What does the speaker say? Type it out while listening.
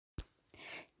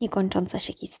Niekończąca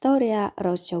się historia,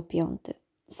 rozdział 5.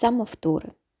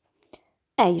 Samowtóry.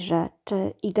 Ejże,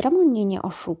 czy Igramul mnie nie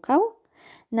oszukał?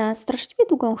 Na straszliwie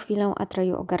długą chwilę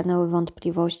Atreju ogarnęły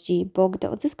wątpliwości, bo gdy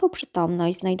odzyskał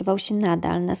przytomność, znajdował się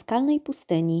nadal na skalnej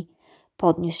pustyni.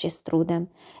 Podniósł się z trudem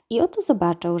i oto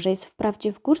zobaczył, że jest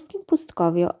wprawdzie w górskim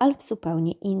pustkowiu, ale w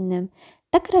zupełnie innym.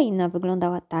 Ta kraina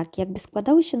wyglądała tak, jakby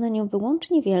składały się na nią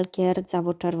wyłącznie wielkie,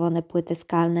 rdzawo-czerwone płyty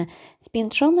skalne,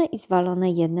 spiętrzone i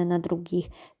zwalone jedne na drugich,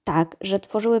 tak, że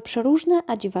tworzyły przeróżne,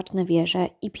 a dziwaczne wieże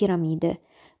i piramidy.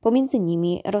 Pomiędzy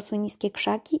nimi rosły niskie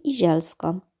krzaki i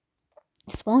zielsko.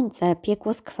 Słońce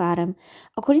piekło skwarem,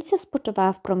 okolica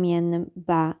spoczywała w promiennym,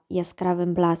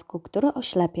 jaskrawym blasku, który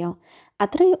oślepiał.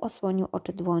 Atreju osłonił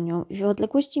oczy dłonią i w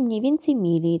odległości mniej więcej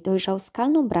mili dojrzał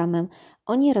skalną bramę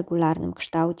o nieregularnym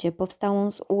kształcie,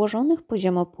 powstałą z ułożonych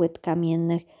poziomo płyt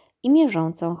kamiennych i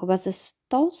mierzącą chyba ze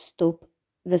 100 stóp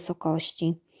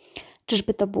wysokości.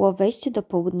 Czyżby to było wejście do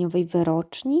południowej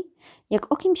wyroczni?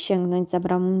 Jak okiem sięgnąć za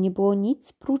bramą nie było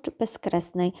nic prócz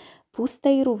bezkresnej,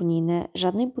 pustej równiny,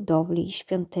 żadnej budowli,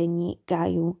 świątyni,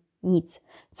 gaju, nic,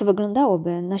 co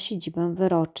wyglądałoby na siedzibę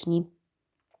wyroczni.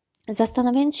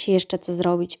 Zastanawiając się jeszcze, co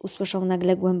zrobić, usłyszał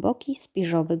nagle głęboki,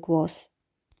 spiżowy głos.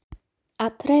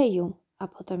 Atreju, a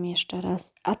potem jeszcze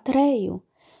raz Atreju.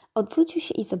 Odwrócił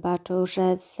się i zobaczył,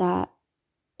 że za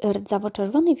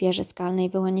rdzawo-czerwonej wieży skalnej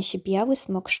wyłania się biały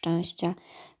smok szczęścia.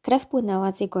 Krew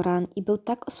płynęła z jego ran i był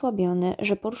tak osłabiony,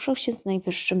 że poruszał się z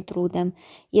najwyższym trudem.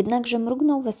 Jednakże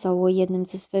mrugnął wesoło jednym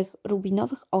ze swych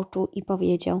rubinowych oczu i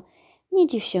powiedział: nie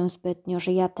dziw się zbytnio,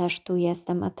 że ja też tu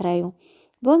jestem, Atreju.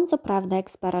 Byłem co prawda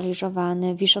jak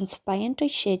sparaliżowany, wisząc w pajęczej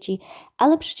sieci,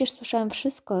 ale przecież słyszałem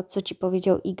wszystko, co ci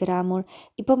powiedział Igramul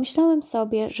i pomyślałem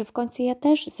sobie, że w końcu ja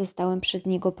też zostałem przez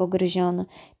niego pogryziony.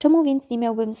 Czemu więc nie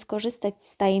miałbym skorzystać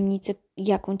z tajemnicy,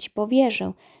 jaką ci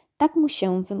powierzył? Tak mu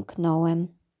się wymknąłem.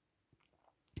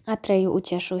 Atreju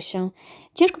ucieszył się.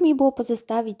 Ciężko mi było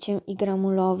pozostawić cię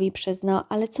Igramulowi, przyznał,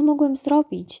 ale co mogłem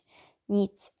zrobić?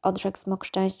 Nic, odrzekł smok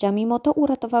szczęścia, mimo to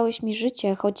uratowałeś mi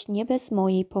życie, choć nie bez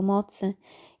mojej pomocy.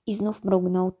 I znów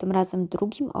mrugnął, tym razem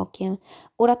drugim okiem.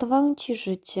 Uratowałem ci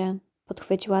życie,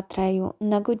 podchwycił Atreju,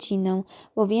 na godzinę,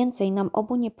 bo więcej nam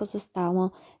obu nie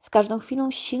pozostało. Z każdą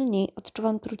chwilą silniej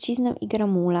odczuwam truciznę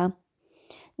Igramula.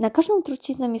 Na każdą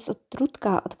truciznę jest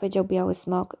odtrutka, odpowiedział biały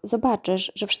smok.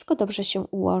 Zobaczysz, że wszystko dobrze się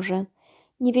ułoży.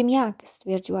 Nie wiem jak,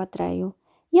 stwierdził Atreju.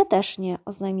 Ja też nie,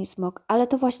 oznajmił smok, ale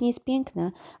to właśnie jest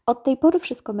piękne. Od tej pory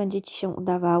wszystko będzie ci się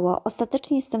udawało.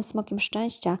 Ostatecznie jestem smokiem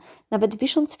szczęścia. Nawet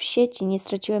wisząc w sieci nie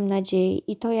straciłem nadziei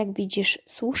i to, jak widzisz,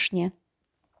 słusznie.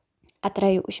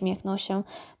 Atreju uśmiechnął się.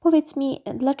 Powiedz mi,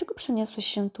 dlaczego przeniosłeś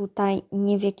się tutaj,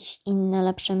 nie w jakieś inne,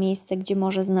 lepsze miejsce, gdzie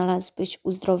może znalazłbyś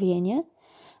uzdrowienie?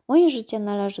 Moje życie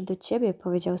należy do ciebie,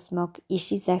 powiedział smok,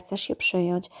 jeśli zechcesz je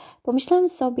przyjąć. Pomyślałem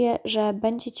sobie, że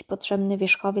będzie ci potrzebny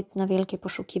wierzchowiec na wielkie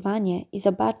poszukiwanie i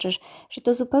zobaczysz, że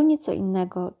to zupełnie co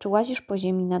innego, czy łazisz po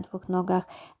ziemi na dwóch nogach,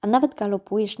 a nawet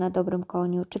galopujesz na dobrym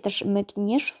koniu, czy też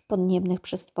mgniesz w podniebnych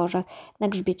przestworzach na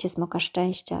grzbiecie smoka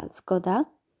szczęścia. Zgoda?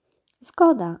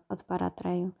 Zgoda, odparł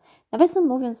Atreju. Nawiasem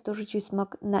mówiąc, dorzucił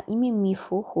smok, na imię mi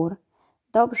Fuchur.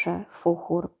 Dobrze,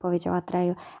 Fuchur, powiedział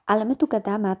Atreju, ale my tu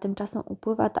gadamy, a tymczasem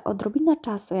upływa ta odrobina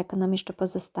czasu, jaka nam jeszcze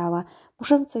pozostała.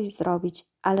 Muszę coś zrobić,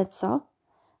 ale co?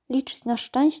 Liczyć na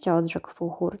szczęście, odrzekł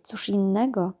Fuchur, cóż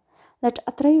innego. Lecz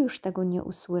Atreju już tego nie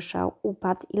usłyszał,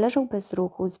 upadł i leżał bez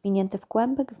ruchu, zwinięty w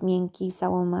kłębek w miękkich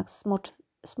załomach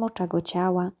smoczego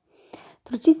ciała.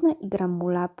 Trucizna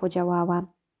Igramula podziałała.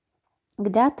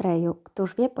 Gdy Atreju,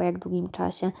 któż wie po jak długim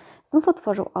czasie, znów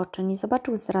otworzył oczy, nie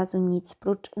zobaczył zrazu nic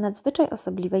prócz nadzwyczaj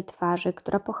osobliwej twarzy,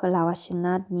 która pochylała się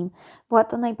nad nim. Była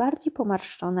to najbardziej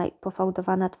pomarszczona i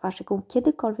pofałdowana twarz, jaką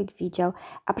kiedykolwiek widział,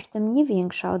 a przy tym nie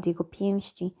większa od jego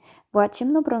pięści. Była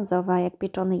ciemnobrązowa jak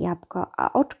pieczone jabłko,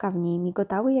 a oczka w niej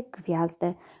migotały jak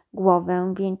gwiazdy.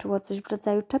 Głowę wieńczyło coś w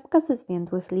rodzaju czepka ze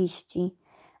zwiędłych liści.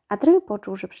 Atreju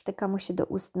poczuł, że przytyka mu się do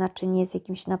ust naczynie z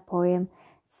jakimś napojem.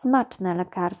 Smaczne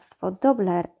lekarstwo,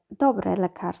 dobre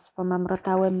lekarstwo,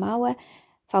 mamrotały małe,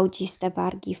 fałdziste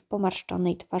wargi w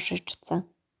pomarszczonej twarzyczce.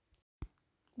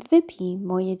 Wypij,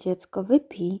 moje dziecko,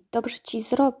 wypij, dobrze ci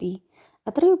zrobi.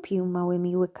 Atreju pił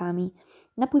małymi łykami.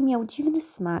 Napój miał dziwny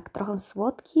smak, trochę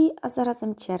słodki, a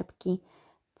zarazem cierpki.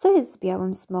 Co jest z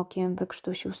białym smokiem?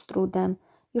 Wykrztusił z trudem.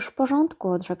 Już w porządku,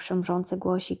 odrzekł szemrzący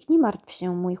głosik. Nie martw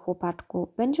się, mój chłopaczku,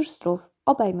 będziesz zdrów,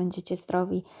 obaj będziecie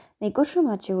zdrowi. Najgorsze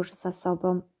macie już za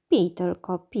sobą. Pij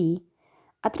tylko, pij.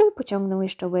 Atreju pociągnął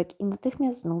jeszcze łyk i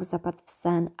natychmiast znów zapadł w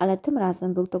sen, ale tym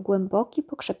razem był to głęboki,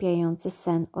 pokrzepiający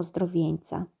sen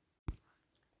ozdrowieńca.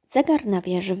 Zegar na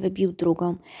wieży wybił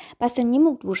drugą. Bastian nie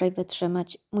mógł dłużej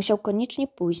wytrzymać. Musiał koniecznie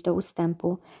pójść do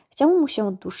ustępu. Chciało mu się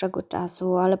od dłuższego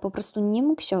czasu, ale po prostu nie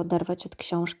mógł się oderwać od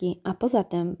książki, a poza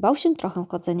tym bał się trochę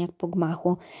chodzenia po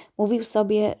gmachu. Mówił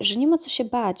sobie, że nie ma co się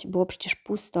bać, było przecież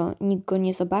pusto, nikt go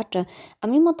nie zobaczy, a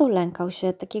mimo to lękał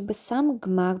się, tak jakby sam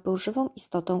gmach był żywą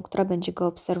istotą, która będzie go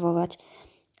obserwować.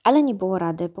 Ale nie było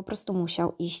rady, po prostu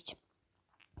musiał iść.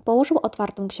 Położył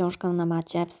otwartą książkę na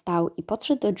macie, wstał i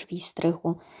podszedł do drzwi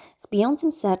strychu. Z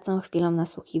bijącym sercem chwilę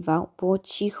nasłuchiwał. Było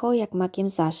cicho, jak makiem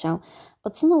zasiał.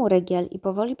 Odsunął rygiel i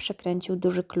powoli przekręcił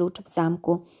duży klucz w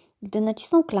zamku. Gdy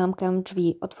nacisnął klamkę,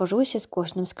 drzwi otworzyły się z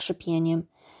głośnym skrzypieniem.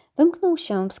 Wymknął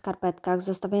się w skarpetkach,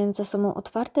 zostawiając za sobą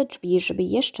otwarte drzwi, żeby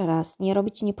jeszcze raz nie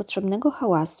robić niepotrzebnego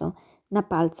hałasu. Na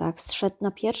palcach zszedł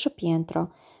na pierwsze piętro.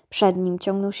 Przed nim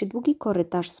ciągnął się długi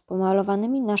korytarz z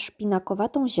pomalowanymi na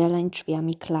szpinakowatą zieleń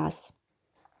drzwiami klas.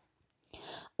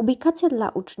 Ubikacja dla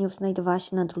uczniów znajdowała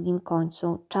się na drugim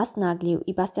końcu. Czas naglił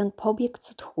i Bastian pobiegł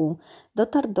co tchu.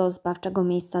 Dotarł do zbawczego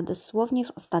miejsca dosłownie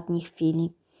w ostatniej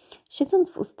chwili. Siedząc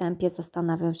w ustępie,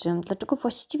 zastanawiał się, dlaczego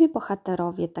właściwie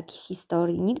bohaterowie takich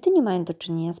historii nigdy nie mają do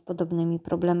czynienia z podobnymi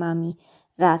problemami.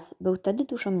 Raz, był wtedy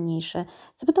dużo mniejszy,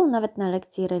 zapytał nawet na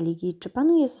lekcji religii, czy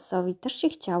Panu Jezusowi też się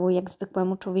chciało jak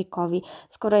zwykłemu człowiekowi,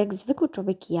 skoro jak zwykły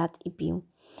człowiek jadł i pił.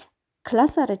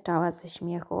 Klasa ryczała ze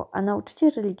śmiechu, a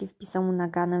nauczyciel religii wpisał mu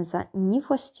naganem za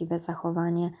niewłaściwe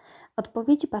zachowanie.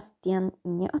 Odpowiedzi Bastian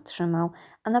nie otrzymał,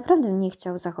 a naprawdę nie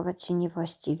chciał zachować się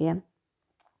niewłaściwie.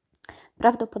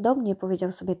 Prawdopodobnie,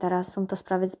 powiedział sobie teraz, są to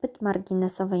sprawy zbyt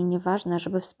marginesowe i nieważne,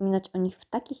 żeby wspominać o nich w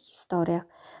takich historiach,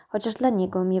 chociaż dla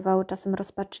niego miewały czasem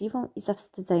rozpaczliwą i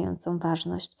zawstydzającą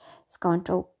ważność.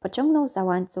 Skończył, pociągnął za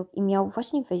łańcuch i miał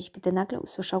właśnie wyjść, gdy nagle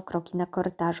usłyszał kroki na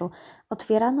korytarzu.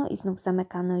 Otwierano i znów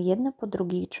zamykano jedne po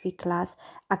drugich drzwi klas,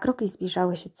 a kroki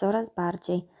zbliżały się coraz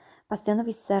bardziej.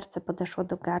 Bastianowi serce podeszło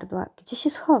do gardła. Gdzie się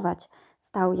schować?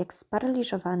 Stał jak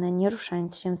sparaliżowany, nie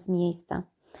ruszając się z miejsca.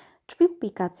 Drzwi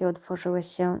ubikacji otworzyły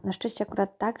się, na szczęście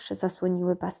akurat tak, że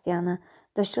zasłoniły Bastiana.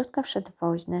 Do środka wszedł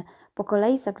woźny, po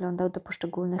kolei zaglądał do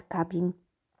poszczególnych kabin.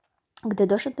 Gdy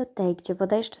doszedł do tej, gdzie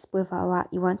woda jeszcze spływała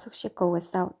i łańcuch się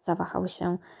kołysał, zawahał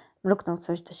się, mruknął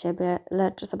coś do siebie,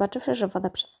 lecz zobaczywszy, że woda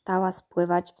przestała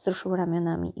spływać, wzruszył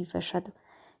ramionami i wyszedł.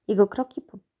 Jego kroki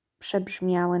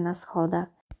przebrzmiały na schodach.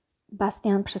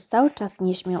 Bastian przez cały czas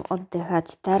nie śmiał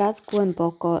oddychać, teraz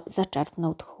głęboko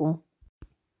zaczerpnął tchu.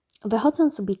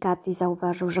 Wychodząc z ubikacji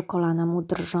zauważył, że kolana mu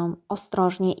drżą.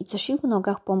 Ostrożnie i co sił w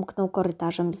nogach pomknął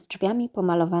korytarzem z drzwiami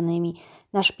pomalowanymi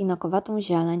na szpinakowatą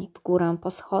zieleń, w górę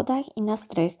po schodach i na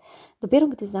strych. Dopiero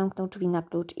gdy zamknął drzwi na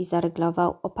klucz i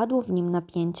zaryglował, opadło w nim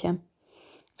napięcie.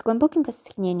 Z głębokim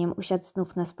westchnieniem usiadł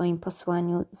znów na swoim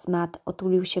posłaniu, zmatł,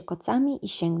 otulił się kocami i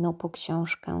sięgnął po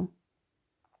książkę.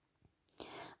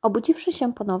 Obudziwszy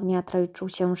się ponownie, Atraj czuł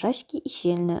się rzeźki i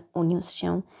silny, uniósł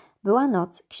się. Była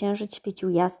noc, księżyc świecił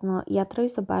jasno i Atraj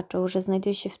zobaczył, że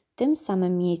znajduje się w tym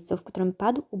samym miejscu, w którym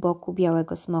padł u boku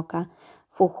białego smoka.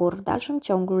 Fuchur w dalszym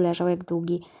ciągu leżał jak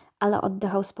długi, ale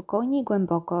oddychał spokojnie i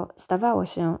głęboko. Zdawało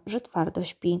się, że twardo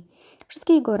śpi.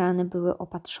 Wszystkie jego rany były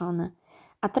opatrzone.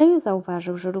 Atreju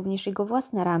zauważył, że również jego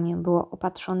własne ramię było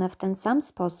opatrzone w ten sam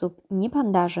sposób, nie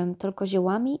bandażem, tylko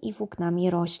ziołami i włóknami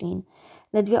roślin.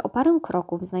 Ledwie o parę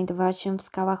kroków znajdowała się w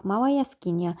skałach mała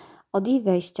jaskinia. Od jej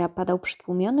wejścia padał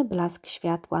przytłumiony blask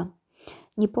światła.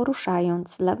 Nie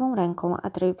poruszając lewą ręką,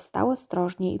 Atreju wstał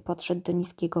ostrożnie i podszedł do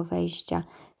niskiego wejścia.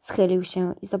 Schylił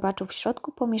się i zobaczył w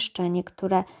środku pomieszczenie,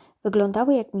 które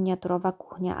wyglądało jak miniaturowa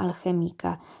kuchnia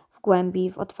alchemika. W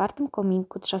głębi, w otwartym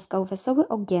kominku trzaskał wesoły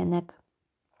ogienek.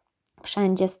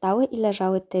 Wszędzie stały i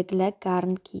leżały tygle,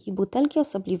 garnki i butelki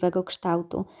osobliwego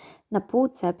kształtu. Na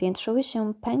półce piętrzyły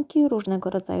się pęki różnego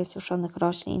rodzaju suszonych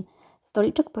roślin.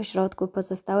 Stoliczek pośrodku i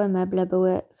pozostałe meble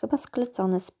były chyba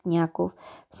sklecone z pniaków.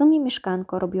 W sumie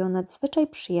mieszkanko robiło nadzwyczaj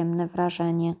przyjemne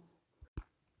wrażenie.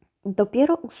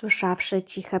 Dopiero usłyszawszy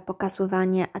ciche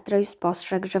pokasływanie, Atreus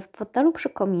spostrzegł, że w fotelu przy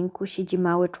kominku siedzi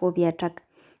mały człowieczek.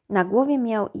 Na głowie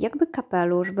miał jakby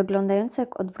kapelusz, wyglądający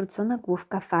jak odwrócona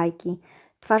główka fajki.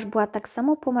 Twarz była tak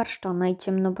samo pomarszczona i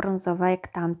ciemnobrązowa jak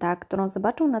tamta, którą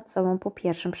zobaczył nad sobą po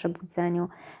pierwszym przebudzeniu,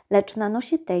 lecz na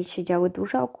nosie tej siedziały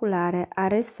duże okulary, a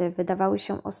rysy wydawały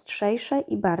się ostrzejsze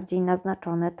i bardziej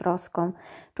naznaczone troską.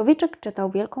 Człowieczek czytał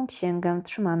wielką księgę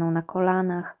trzymaną na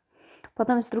kolanach.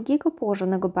 Potem z drugiego,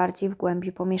 położonego bardziej w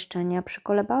głębi pomieszczenia,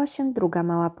 przykolebała się druga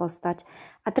mała postać.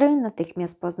 Atreju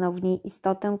natychmiast poznał w niej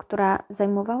istotę, która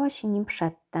zajmowała się nim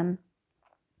przedtem.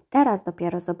 Teraz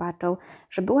dopiero zobaczył,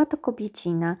 że była to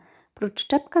kobiecina. Prócz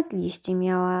czepka z liści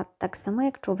miała, tak samo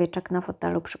jak człowieczek na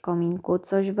fotelu przy kominku,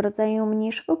 coś w rodzaju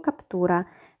mniejszego kaptura,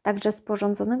 także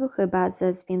sporządzonego chyba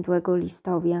ze zwiędłego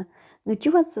listowia.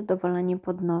 Nuciła z zadowoleniem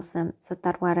pod nosem,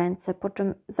 zatarła ręce, po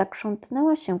czym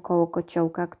zakrzątnęła się koło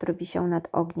kociołka, który wisiał nad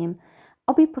ogniem.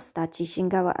 Obie postaci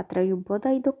sięgały Atreju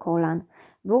bodaj do kolan.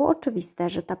 Było oczywiste,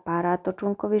 że ta para to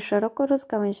członkowie szeroko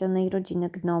rozgałęzionej rodziny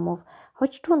gnomów,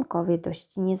 choć członkowie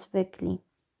dość niezwykli.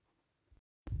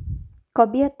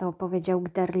 Kobieto, powiedział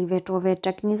gderliwie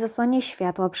człowieczek, nie zasłaniaj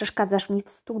światła, przeszkadzasz mi w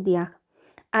studiach.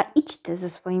 A idź ty ze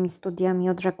swoimi studiami,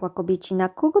 odrzekła kobiecina.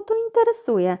 Kogo to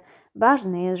interesuje?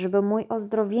 Ważne jest, żeby mój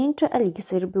ozdrowieńczy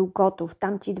eliksir był gotów.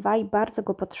 Tamci dwaj bardzo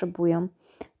go potrzebują.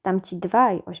 Tamci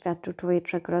dwaj, oświadczył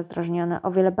człowieczek rozdrażniony,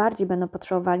 o wiele bardziej będą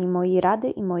potrzebowali mojej rady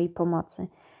i mojej pomocy.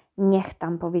 Niech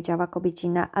tam, powiedziała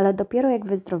kobiecina, ale dopiero jak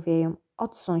wyzdrowieją.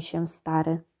 Odsuń się,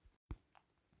 stary.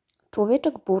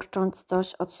 Człowieczek burcząc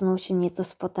coś odsunął się nieco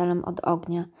z fotelem od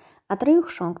ognia. Atreju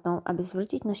chrząknął, aby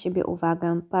zwrócić na siebie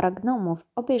uwagę. Para gnomów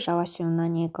obejrzała się na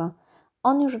niego.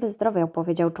 On już wyzdrowiał,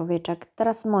 powiedział człowieczek.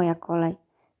 Teraz moja kolej.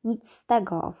 Nic z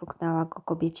tego, ofuknęła go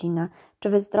kobiecina. Czy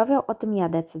wyzdrowiał, o tym ja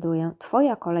decyduję.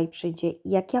 Twoja kolej przyjdzie i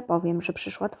jak ja powiem, że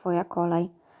przyszła twoja kolej.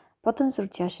 Potem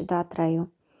zwróciła się do Atreju.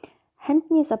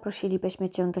 Chętnie zaprosilibyśmy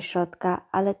cię do środka,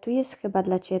 ale tu jest chyba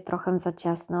dla ciebie trochę za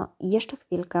ciasno. Jeszcze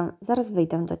chwilkę, zaraz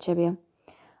wyjdę do ciebie.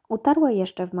 Utarła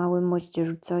jeszcze w małym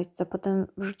moździerzu coś, co potem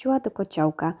wrzuciła do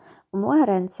kociołka, umyła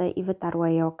ręce i wytarła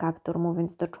je o kaptur,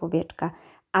 mówiąc do człowieczka.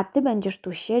 A ty będziesz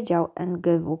tu siedział,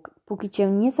 Engywuk, póki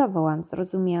cię nie zawołam,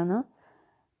 zrozumiano?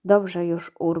 Dobrze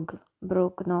już, urgl,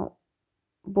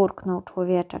 burknął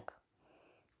człowieczek.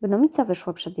 Gnomica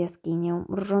wyszła przed jaskinię,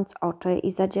 mrużąc oczy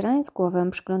i zadzierając głowę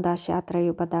przyglądała się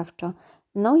Atreju badawczo.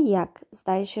 No i jak?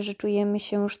 Zdaje się, że czujemy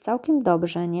się już całkiem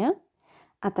dobrze, nie?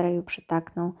 Atreju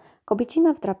przytaknął.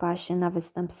 Kobiecina wdrapała się na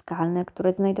występ skalny,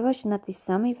 który znajdował się na tej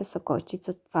samej wysokości,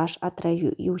 co twarz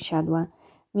Atreju i usiadła.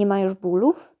 Nie ma już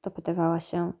bólów? Dopytywała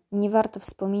się. Nie warto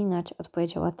wspominać,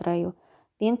 odpowiedział Atreju.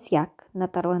 Więc jak?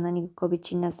 Natarła na niego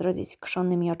kobiecina z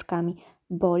rozjuskrzonymi oczkami.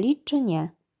 Boli czy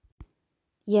nie?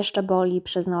 Jeszcze boli,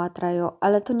 przyznała Atreju,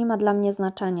 ale to nie ma dla mnie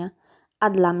znaczenia. A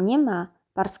dla mnie ma,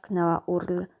 parsknęła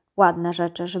Url. Ładne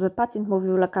rzeczy, żeby pacjent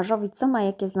mówił lekarzowi, co ma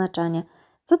jakie znaczenie.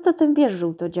 Co to tym wiesz,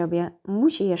 żółtodziobie?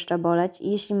 Musi jeszcze boleć,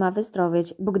 jeśli ma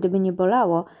wyzdrowieć, bo gdyby nie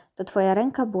bolało, to twoja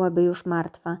ręka byłaby już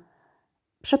martwa.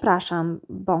 Przepraszam,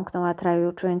 bąknął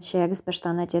Atreju, czując się jak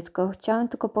zbesztane dziecko. Chciałem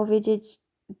tylko powiedzieć,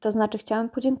 to znaczy chciałem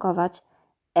podziękować.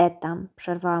 Tam,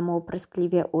 przerwała mu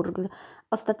opryskliwie Urgl.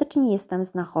 Ostatecznie jestem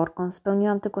znachorką,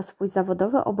 spełniłam tylko swój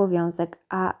zawodowy obowiązek,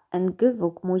 a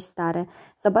Engywuk, mój stary,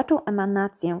 zobaczył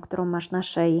emanację, którą masz na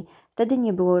szyi. Wtedy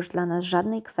nie było już dla nas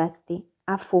żadnej kwestii.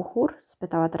 A fuchur?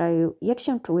 Spytała Atreju. Jak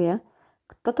się czuje?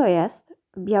 Kto to jest?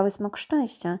 Biały smok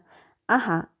szczęścia.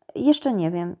 Aha, jeszcze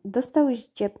nie wiem. Dostał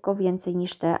ździebko więcej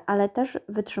niż ty, ale też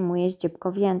wytrzymuje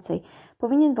ździebko więcej.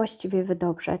 Powinien właściwie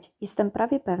wydobrzeć. Jestem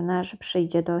prawie pewna, że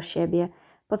przyjdzie do siebie.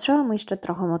 Potrzeba mu jeszcze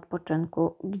trochę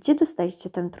odpoczynku. Gdzie dostaliście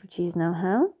tę truciznę,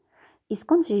 he? I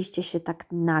skąd wzięliście się tak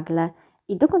nagle?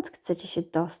 I dokąd chcecie się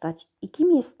dostać? I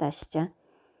kim jesteście?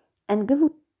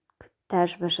 Engywuk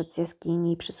też wyszedł z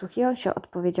jaskini i przysłuchiwał się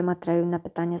odpowiedziom Atreju na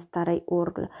pytania starej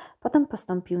Urgl. Potem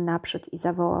postąpił naprzód i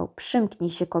zawołał. Przymknij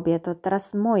się, kobieto,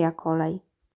 teraz moja kolej.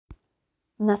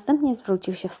 Następnie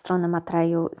zwrócił się w stronę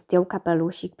Atreju, zdjął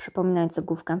kapelusik, przypominający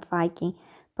główkę fajki,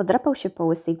 podrapał się po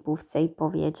łysej główce i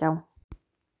powiedział.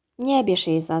 Nie bierz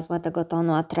jej za złe tego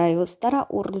tonu, Atreju. Stara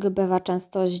Urgl bywa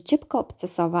często zdziebko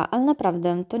obcesowa, ale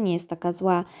naprawdę to nie jest taka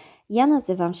zła. Ja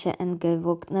nazywam się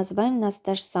Engywuk. Nazywają nas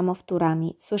też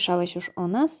samowtórami. Słyszałeś już o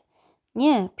nas?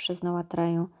 Nie, przyznał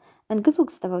Atreju.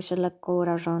 Engywuk zdawał się lekko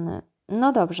urażony.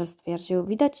 No dobrze, stwierdził.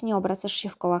 Widać nie obracasz się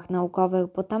w kołach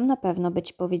naukowych, bo tam na pewno by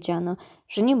ci powiedziano,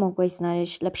 że nie mogłeś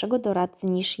znaleźć lepszego doradcy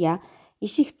niż ja.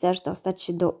 Jeśli chcesz dostać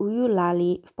się do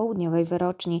Ujulali w południowej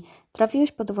wyroczni,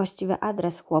 trafiłeś pod właściwy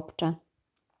adres, chłopcze.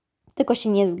 Tylko się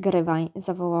nie zgrywaj,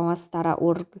 zawołała stara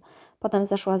Urgl. Potem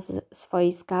zeszła z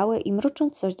swojej skały i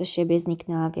mrucząc coś do siebie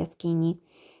zniknęła w jaskini.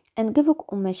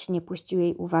 Engywuk umyślnie puścił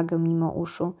jej uwagę mimo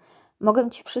uszu. Mogę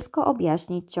ci wszystko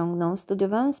objaśnić, ciągnął.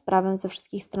 Studiowałem sprawę ze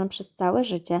wszystkich stron przez całe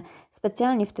życie.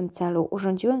 Specjalnie w tym celu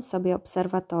urządziłem sobie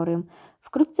obserwatorium.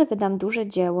 Wkrótce wydam duże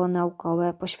dzieło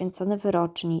naukowe poświęcone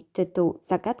wyroczni. Tytuł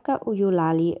Zagadka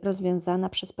Ujulali rozwiązana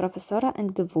przez profesora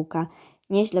Engywuka.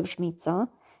 Nieźle brzmi, co?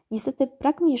 Niestety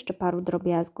brak mi jeszcze paru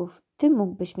drobiazgów. Ty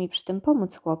mógłbyś mi przy tym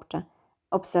pomóc, chłopcze.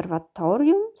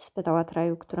 Obserwatorium? Spytała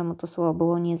Atreju, któremu to słowo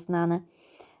było nieznane.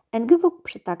 Engwywook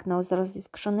przytaknął z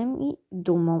roziskrzonymi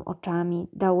dumą oczami,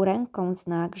 dał ręką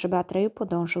znak, żeby Atreju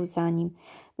podążył za nim.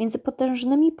 Między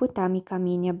potężnymi płytami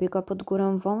kamienia biegła pod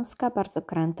górę wąska, bardzo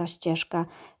kręta ścieżka.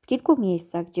 W kilku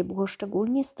miejscach, gdzie było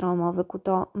szczególnie stromo,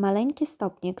 wykuto maleńkie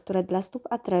stopnie, które dla stóp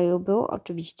Atreju były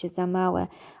oczywiście za małe.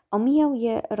 Omijał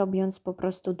je, robiąc po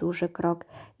prostu duży krok,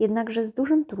 jednakże z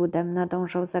dużym trudem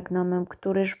nadążał za gnomem,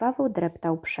 który żwawo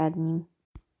dreptał przed nim.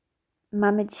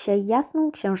 Mamy dzisiaj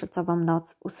jasną księżycową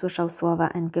noc, usłyszał słowa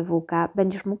Engwooka.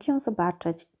 Będziesz mógł ją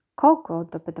zobaczyć. Kogo?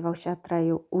 Dopytywał się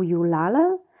Atreju.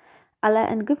 Ujulalę? Ale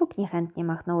Engwywook niechętnie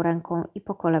machnął ręką i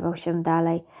pokolewał się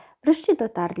dalej. Wreszcie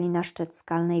dotarli na szczyt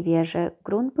skalnej wieży.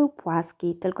 Grunt był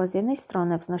płaski, tylko z jednej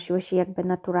strony wznosiły się jakby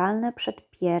naturalne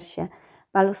przedpiersie,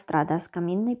 balustrada z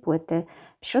kamiennej płyty.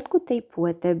 W środku tej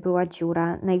płyty była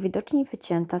dziura, najwidoczniej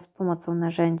wycięta z pomocą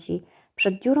narzędzi.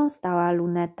 Przed dziurą stała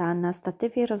luneta na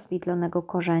statywie rozwidlonego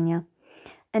korzenia.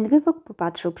 Engwywook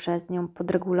popatrzył przez nią,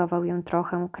 podregulował ją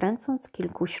trochę, kręcąc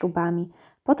kilku śrubami.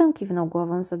 Potem kiwnął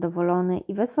głową zadowolony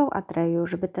i wezwał Atreju,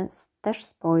 żeby ten też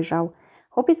spojrzał.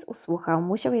 Chłopiec usłuchał,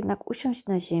 musiał jednak usiąść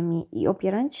na ziemi i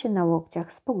opierając się na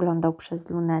łokciach spoglądał przez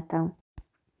lunetę.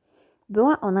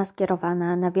 Była ona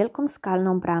skierowana na wielką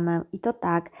skalną bramę i to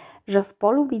tak, że w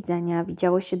polu widzenia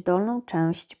widziało się dolną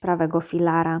część prawego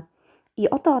filara. I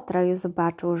oto Atreju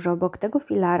zobaczył, że obok tego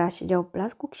filara siedział w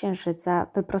blasku księżyca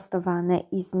wyprostowany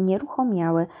i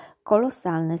znieruchomiały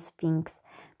kolosalny sfinks.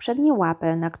 Przednie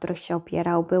łapy, na których się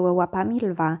opierał, były łapami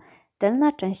lwa,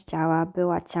 tylna część ciała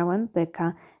była ciałem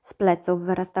byka, z pleców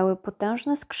wyrastały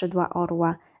potężne skrzydła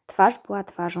orła, twarz była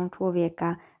twarzą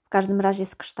człowieka, w każdym razie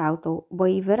z kształtu, bo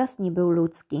jej wyraz nie był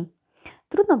ludzki.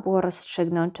 Trudno było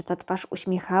rozstrzygnąć, czy ta twarz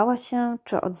uśmiechała się,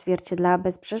 czy odzwierciedlała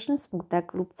bezbrzeżny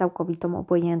smutek lub całkowitą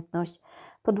obojętność.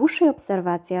 Po dłuższej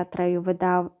obserwacji Atreju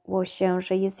wydało się,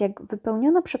 że jest jak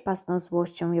wypełniona przepastną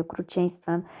złością i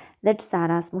okrucieństwem, lecz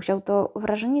zaraz musiał to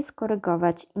wrażenie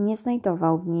skorygować i nie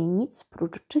znajdował w niej nic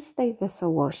prócz czystej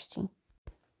wesołości.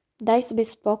 Daj sobie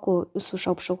spokój,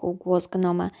 usłyszał przykuł głos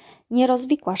gnoma. Nie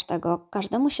rozwikłasz tego,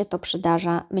 każdemu się to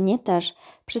przydarza, mnie też.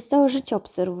 Przez całe życie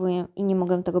obserwuję i nie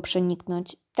mogę tego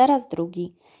przeniknąć. Teraz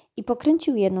drugi. I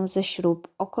pokręcił jedną ze śrub.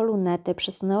 Oko lunety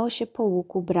przesunęło się po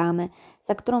łuku bramy,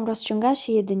 za którą rozciągała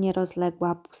się jedynie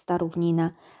rozległa, pusta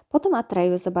równina. Potem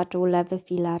Atreju zobaczył lewy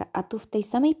filar, a tu w tej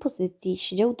samej pozycji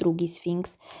siedział drugi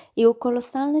sfinks. Jego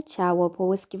kolosalne ciało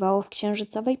połyskiwało w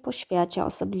księżycowej poświacie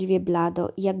osobliwie blado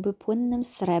i jakby płynnym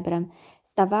srebrem.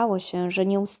 Zdawało się, że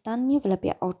nieustannie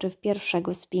wlepia oczy w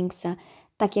pierwszego sfinksa,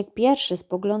 tak jak pierwszy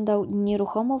spoglądał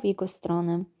nieruchomo w jego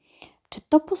stronę. Czy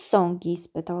to posągi?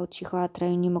 Spytał cicho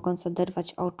Atreju, nie mogąc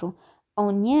oderwać oczu.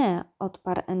 O nie,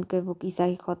 odparł Engwywook i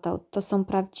zachotał. To są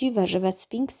prawdziwe, żywe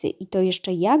sfinksy i to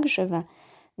jeszcze jak żywe.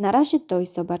 Na razie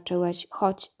dość zobaczyłeś.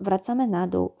 Chodź, wracamy na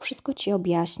dół, wszystko ci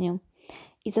objaśnię.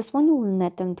 I zasłonił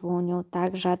lunetę dłonią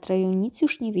tak, że Atreju nic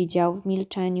już nie widział. W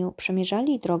milczeniu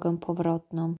przemierzali drogę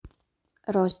powrotną.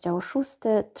 Rozdział 6.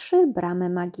 3 bramy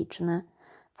magiczne.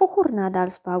 Fuchur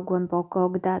nadal spał głęboko,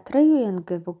 gdy Atreju i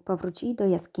Engwywook powrócili do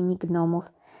jaskini gnomów.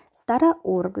 Stara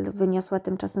Urgl wyniosła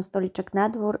tymczasem stoliczek na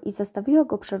dwór i zastawiła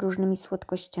go przeróżnymi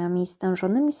słodkościami,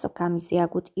 stężonymi sokami z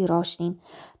jagód i roślin.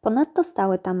 Ponadto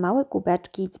stały tam małe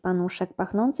kubeczki i dzbanuszek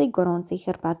pachnącej gorącej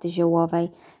herbaty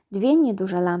ziołowej. 2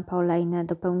 nieduże lampy olejne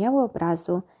dopełniały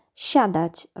obrazu.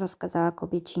 Siadać, rozkazała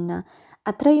kobiecina.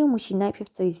 Atreju musi najpierw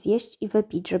coś zjeść i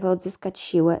wypić, żeby odzyskać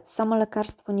siłę. Samo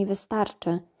lekarstwo nie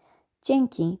wystarczy.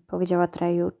 Dzięki, powiedziała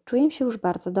Atreju. Czuję się już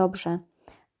bardzo dobrze.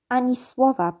 Ani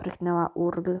słowa, prychnęła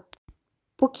Urgl.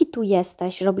 Póki tu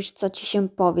jesteś, robisz co ci się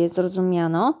powie,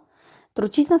 zrozumiano?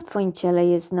 Trucizna w twoim ciele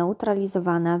jest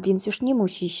zneutralizowana, więc już nie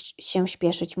musisz się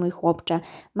śpieszyć, mój chłopcze.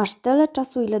 Masz tyle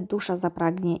czasu, ile dusza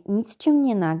zapragnie. Nic cię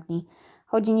nie nagni.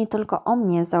 Chodzi nie tylko o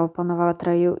mnie, zaoponowała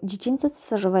Atreju. Dziecięca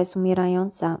cesarzowa jest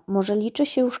umierająca. Może liczy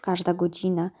się już każda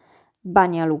godzina.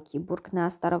 Bania luki, burknęła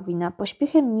starowina.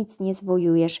 Pośpiechem nic nie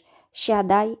zwojujesz.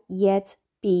 Siadaj, jedz,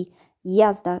 pij.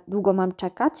 Jazda, długo mam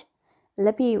czekać?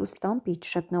 Lepiej ustąpić,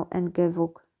 szepnął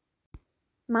Engwywook.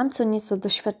 Mam co nieco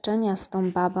doświadczenia z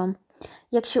tą babą.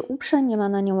 Jak się uprze, nie ma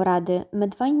na nią rady. My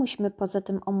dwaj musimy poza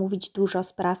tym omówić dużo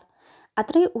spraw.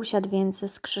 Atrej usiadł więc ze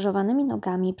skrzyżowanymi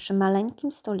nogami przy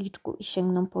maleńkim stoliczku i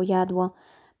sięgnął po jadło.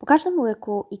 Po każdym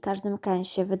łyku i każdym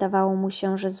kęsie wydawało mu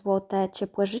się, że złote,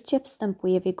 ciepłe życie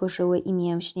wstępuje w jego żyły i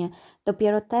mięśnie.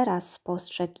 Dopiero teraz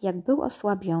spostrzegł, jak był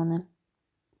osłabiony.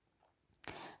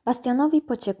 Bastianowi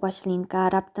pociekła ślinka,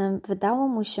 raptem wydało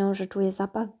mu się, że czuje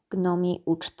zapach gnomiej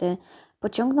uczty.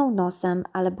 Pociągnął nosem,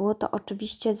 ale było to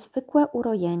oczywiście zwykłe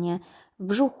urojenie. W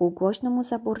brzuchu głośno mu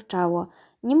zaburczało.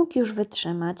 Nie mógł już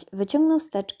wytrzymać, wyciągnął z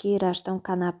teczki resztę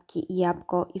kanapki i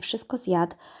jabłko i wszystko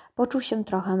zjadł. Poczuł się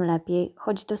trochę lepiej,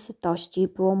 choć do sytości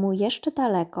było mu jeszcze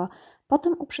daleko.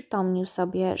 Potem uprzytomnił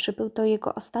sobie, że był to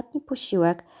jego ostatni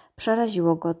posiłek.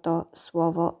 Przeraziło go to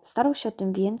słowo. Starał się o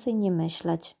tym więcej nie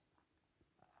myśleć.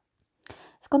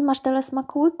 Skąd masz tyle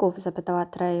smakołyków? Zapytała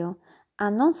Treju.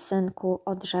 Ano, synku,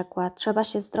 odrzekła, trzeba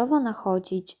się zdrowo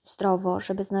nachodzić, zdrowo,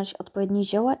 żeby znaleźć odpowiednie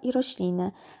zioła i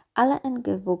rośliny, ale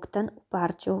NGW, ten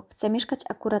uparciu, chce mieszkać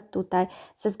akurat tutaj,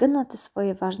 ze względu na te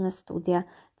swoje ważne studia.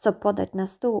 Co podać na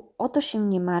stół, o to się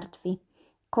nie martwi.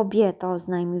 Kobieto,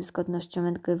 oznajmił z godnością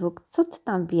NGW, co ty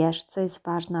tam wiesz, co jest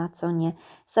ważne, a co nie?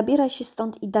 Zabieraj się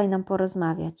stąd i daj nam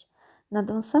porozmawiać.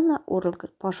 Nadąsana Url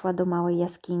poszła do małej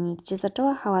jaskini, gdzie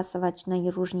zaczęła hałasować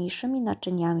najróżniejszymi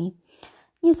naczyniami.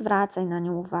 Nie zwracaj na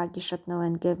nią uwagi, szepnął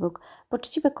Engewuk.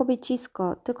 Poczciwe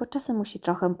kobiecisko, tylko czasem musi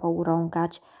trochę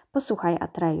pourągać. Posłuchaj,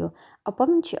 Atreju,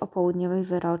 opowiem ci o południowej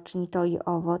wyroczni, to i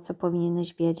owo, co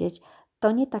powinieneś wiedzieć.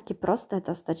 To nie takie proste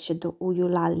dostać się do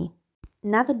Ujulali.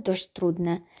 Nawet dość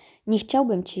trudne. Nie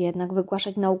chciałbym ci jednak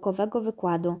wygłaszać naukowego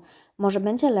wykładu. Może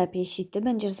będzie lepiej, jeśli ty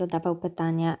będziesz zadawał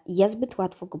pytania. Ja zbyt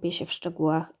łatwo gubię się w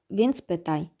szczegółach, więc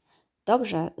pytaj.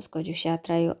 Dobrze, zgodził się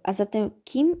Atreju. A zatem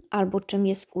kim albo czym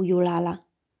jest Ujulala?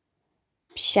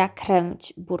 Psia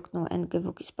kręć, burknął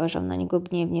Engewuk i spojrzał na niego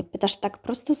gniewnie. Pytasz tak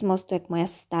prosto z mostu jak moja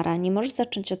stara. Nie możesz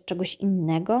zacząć od czegoś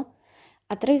innego?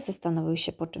 Atreju zastanowił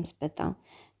się, po czym spytał.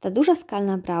 Ta duża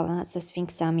skalna brama ze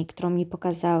sfinksami, którą mi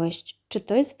pokazałeś, czy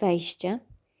to jest wejście?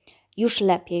 Już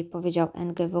lepiej, powiedział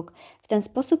Engewuk. W ten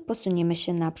sposób posuniemy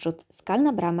się naprzód.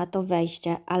 Skalna brama to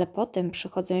wejście, ale potem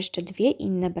przychodzą jeszcze dwie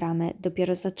inne bramy.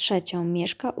 Dopiero za trzecią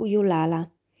mieszka Ujulala.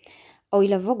 O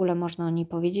ile w ogóle można o niej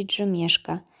powiedzieć, że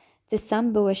mieszka. Ty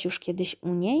sam byłeś już kiedyś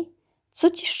u niej? Co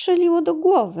ci strzeliło do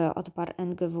głowy? Odparł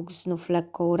Engewuk znów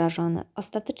lekko urażony.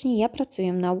 Ostatecznie ja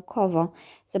pracuję naukowo.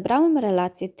 Zebrałem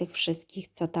relacje tych wszystkich,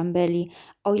 co tam byli.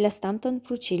 O ile stamtąd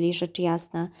wrócili, rzecz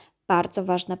jasna. Bardzo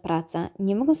ważna praca.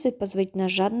 Nie mogę sobie pozwolić na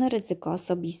żadne ryzyko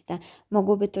osobiste.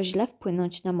 Mogłoby to źle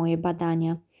wpłynąć na moje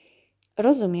badania.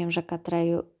 Rozumiem, rzekł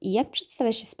Atreju. I jak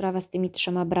przedstawia się sprawa z tymi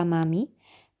 3 bramami?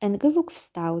 Engewuk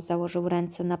wstał, założył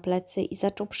ręce na plecy i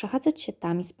zaczął przechadzać się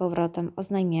tam i z powrotem,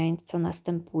 oznajmiając, co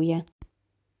następuje.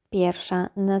 Pierwsza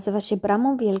nazywa się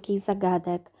Bramą Wielkich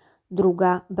Zagadek,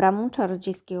 druga Bramą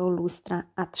Czarodziejskiego Lustra,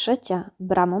 a trzecia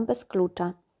Bramą Bez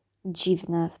Klucza.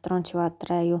 Dziwne, wtrącił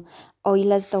Atreju. O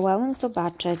ile zdołałem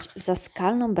zobaczyć, za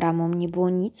skalną bramą nie było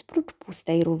nic prócz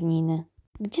pustej równiny.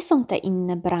 Gdzie są te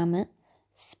inne bramy?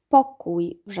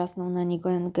 Spokój, wrzasnął na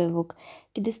niego Engewuk.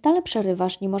 Kiedy stale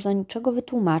przerywasz, nie można niczego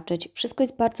wytłumaczyć. Wszystko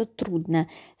jest bardzo trudne.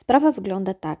 Sprawa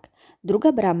wygląda tak.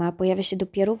 Druga brama pojawia się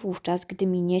dopiero wówczas, gdy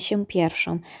minie się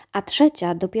pierwszą, a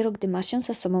trzecia dopiero, gdy ma się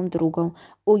za sobą drugą.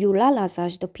 Ujulala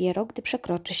zaś dopiero, gdy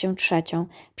przekroczy się trzecią.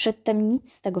 Przedtem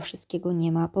nic z tego wszystkiego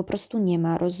nie ma. Po prostu nie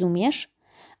ma. Rozumiesz?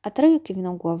 Atreju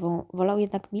kiwnął głową. Wolał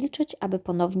jednak milczeć, aby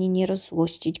ponownie nie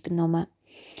rozzłościć gnoma.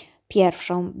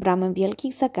 Pierwszą, bramę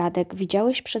wielkich zagadek,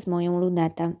 widziałeś przez moją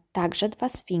lunetę, także 2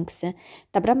 sfinksy.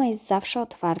 Ta brama jest zawsze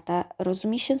otwarta,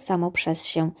 rozumie się samo przez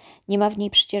się. Nie ma w niej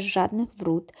przecież żadnych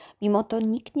wrót, mimo to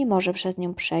nikt nie może przez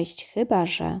nią przejść, chyba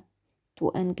że...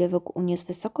 Tu Engewuk uniósł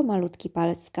wysoko malutki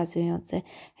palec wskazujący,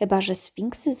 chyba że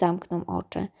sfinksy zamkną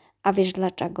oczy. A wiesz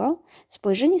dlaczego?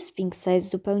 Spojrzenie sfinksa jest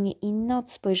zupełnie inne od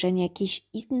spojrzenia jakiejś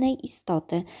innej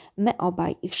istoty. My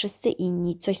obaj i wszyscy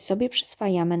inni coś sobie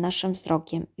przyswajamy naszym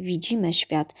wzrokiem. Widzimy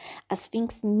świat, a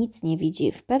sfinks nic nie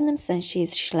widzi. W pewnym sensie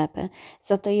jest ślepy.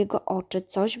 Za to jego oczy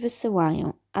coś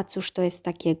wysyłają. A cóż to jest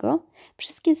takiego?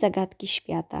 Wszystkie zagadki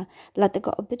świata.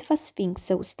 Dlatego obydwa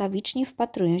sfinksy ustawicznie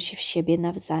wpatrują się w siebie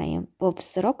nawzajem, bo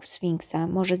wzrok sfinksa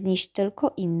może znieść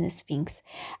tylko inny sfinks.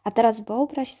 A teraz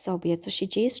wyobraź sobie, co się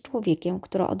dzieje z człowiekiem,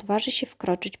 który odważy się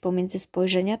wkroczyć pomiędzy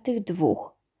spojrzenia tych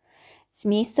dwóch. Z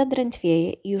miejsca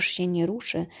drętwieje i już się nie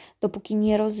ruszy, dopóki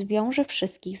nie rozwiąże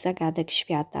wszystkich zagadek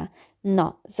świata.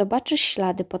 No, zobaczysz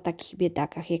ślady po takich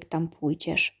biedakach, jak tam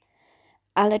pójdziesz.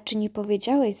 Ale czy nie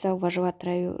powiedziałeś, zauważyła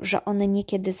Treju, że one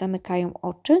niekiedy zamykają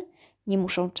oczy? Nie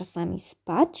muszą czasami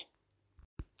spać?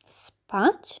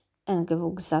 Spać?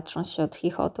 Engewuk zatrząsł się od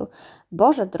chichotu.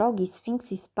 Boże drogi,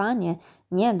 sfinks i spanie.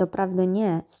 Nie, doprawdy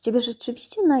nie. Z ciebie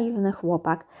rzeczywiście naiwny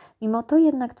chłopak. Mimo to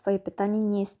jednak twoje pytanie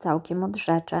nie jest całkiem od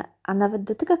rzeczy, a nawet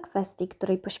dotyka kwestii,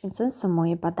 której poświęcone są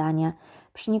moje badania.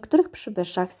 Przy niektórych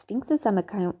przybyszach sfinksy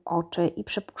zamykają oczy i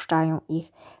przepuszczają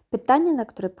ich. Pytanie, na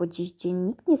które po dziś dzień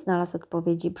nikt nie znalazł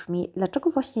odpowiedzi, brzmi, dlaczego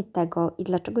właśnie tego i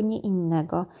dlaczego nie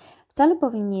innego? Wcale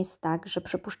bowiem nie jest tak, że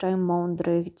przepuszczają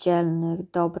mądrych,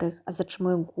 dzielnych, dobrych, a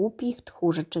zatrzymują głupich,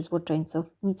 tchórzy czy złoczyńców.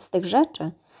 Nic z tych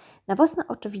rzeczy. Na własne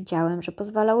oczy widziałem, że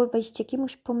pozwalały wejść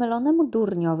jakiemuś pomylonemu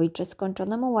durniowi czy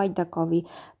skończonemu łajdakowi,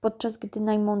 podczas gdy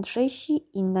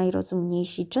najmądrzejsi i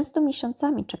najrozumniejsi często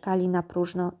miesiącami czekali na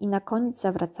próżno i na koniec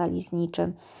zawracali z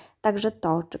niczym. Także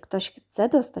to, czy ktoś chce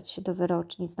dostać się do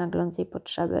wyroczni z naglącej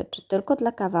potrzeby, czy tylko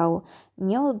dla kawału,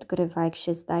 nie odgrywa, jak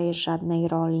się zdaje, żadnej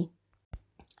roli.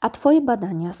 A twoje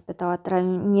badania, spytała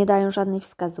Traju, nie dają żadnej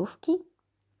wskazówki?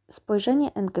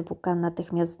 Spojrzenie NGW-ka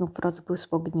natychmiast znów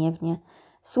rozbłysło gniewnie.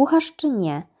 Słuchasz czy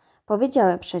nie?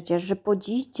 Powiedziałem przecież, że po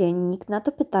dziś dzień nikt na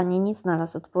to pytanie nie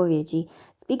znalazł odpowiedzi.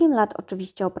 Z biegiem lat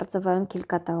oczywiście opracowałem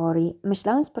kilka teorii.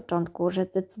 Myślałem z początku, że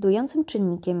decydującym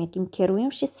czynnikiem, jakim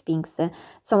kierują się sfinksy,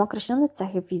 są określone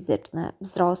cechy fizyczne,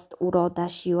 wzrost, uroda,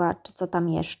 siła czy co tam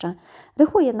jeszcze.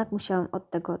 Rychło jednak musiałem od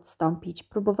tego odstąpić.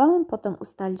 Próbowałem potem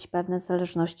ustalić pewne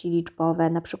zależności liczbowe,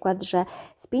 na przykład, że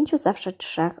z 5 zawsze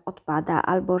 3 odpada,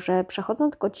 albo że przechodzą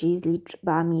tylko ci z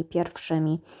liczbami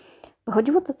pierwszymi.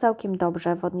 Wychodziło to całkiem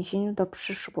dobrze w odniesieniu do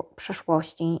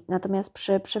przeszłości, natomiast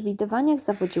przy przewidywaniach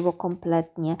zawodziło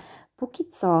kompletnie. Póki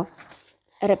co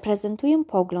reprezentuję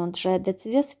pogląd, że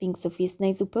decyzja sfinksów jest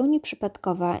najzupełniej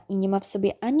przypadkowa i nie ma w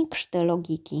sobie ani krzty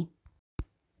logiki.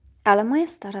 Ale moja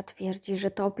stara twierdzi,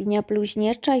 że to opinia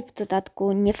bluźniercza i w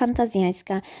dodatku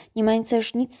niefantazjańska, nie mająca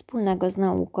już nic wspólnego z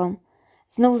nauką.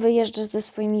 Znów wyjeżdżasz ze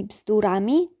swoimi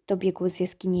bzdurami? Dobiegł z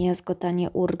jaskini jazgotanie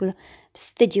Urgl.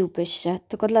 Wstydziłbyś się,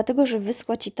 tylko dlatego, że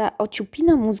wyschła ci ta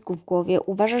ociupina mózgu w głowie.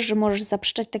 Uważasz, że możesz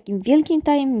zaprzeczać takim wielkim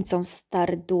tajemnicom,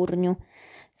 stary durniu.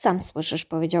 Sam słyszysz,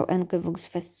 powiedział Engewuk z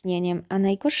westchnieniem, a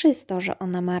najgorsze jest to, że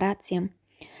ona ma rację.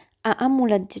 A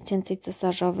amulet dziecięcej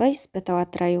cesarzowej? Spytała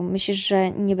Traju. Myślisz,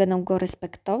 że nie będą go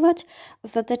respektować?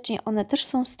 Ostatecznie one też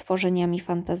są stworzeniami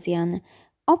fantazjany.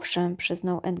 Owszem,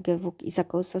 przyznał Engewuk i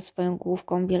zakołysał swoją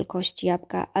główką wielkości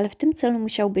jabłka, ale w tym celu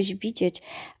musiałbyś widzieć,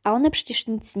 a one przecież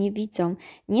nic nie widzą.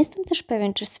 Nie jestem też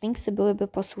pewien, czy sfinksy byłyby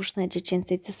posłuszne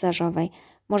dziecięcej cesarzowej.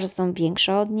 Może są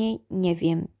większe od niej?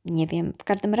 Nie wiem. W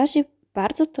każdym razie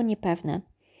bardzo to niepewne.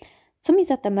 Co mi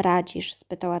zatem radzisz?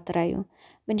 Spytała Treju.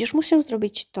 Będziesz musiał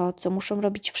zrobić to, co muszą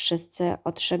robić wszyscy,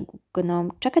 odrzekł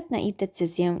gnom, czekać na ich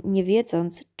decyzję, nie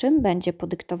wiedząc, czym będzie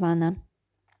podyktowana.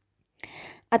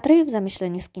 Atreju w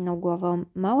zamyśleniu skinął głową.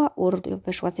 Mała Urgl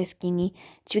wyszła z jaskini,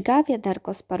 dźwigała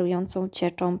wiaderko z parującą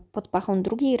cieczą, pod pachą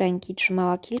drugiej ręki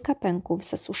trzymała kilka pęków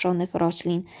zasuszonych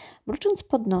roślin. Mrucząc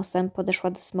pod nosem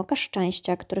podeszła do smoka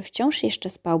szczęścia, który wciąż jeszcze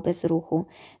spał bez ruchu.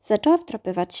 Zaczęła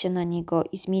wdrapywać się na niego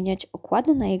i zmieniać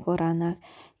okłady na jego ranach.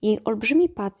 Jej olbrzymi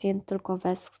pacjent tylko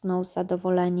westchnął z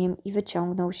zadowoleniem i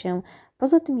wyciągnął się,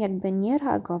 poza tym jakby nie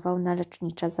reagował na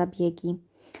lecznicze zabiegi.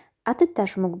 A ty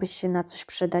też mógłbyś się na coś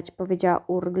przydać, powiedziała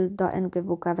Urgl do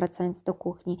Engewuka, wracając do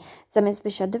kuchni, zamiast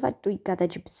wysiadywać tu i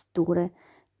gadać bzdury.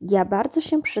 Ja bardzo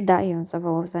się przydaję,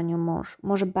 zawołał za nią mąż.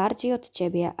 Może bardziej od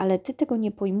ciebie, ale ty tego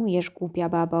nie pojmujesz, głupia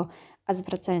babo. A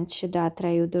zwracając się do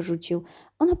Atreju, dorzucił.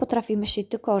 Ona potrafi myśleć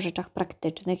tylko o rzeczach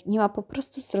praktycznych, nie ma po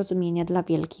prostu zrozumienia dla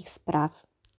wielkich spraw.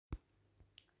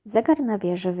 Zegar na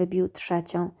wieży wybił 3.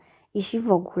 Jeśli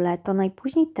w ogóle, to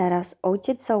najpóźniej teraz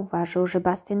ojciec zauważył, że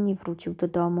Bastian nie wrócił do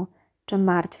domu. Czy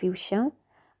martwił się?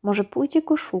 Może pójdzie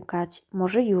go szukać,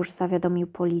 może już zawiadomił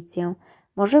policję,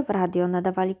 może w radio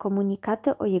nadawali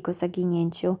komunikaty o jego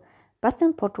zaginięciu.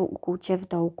 Bastian poczuł ukłucie w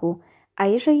dołku, a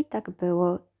jeżeli tak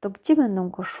było, to gdzie będą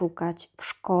go szukać? W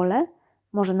szkole?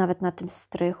 Może nawet na tym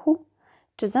strychu?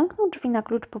 Czy zamknął drzwi na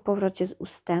klucz po powrocie z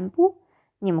ustępu?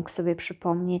 Nie mógł sobie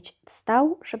przypomnieć.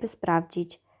 Wstał, żeby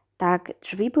sprawdzić. Tak,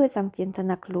 drzwi były zamknięte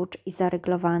na klucz i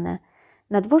zaryglowane.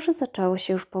 Na dworze zaczęło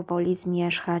się już powoli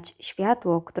zmierzchać.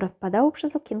 Światło, które wpadało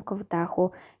przez okienko w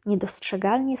dachu,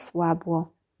 niedostrzegalnie słabło.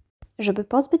 Żeby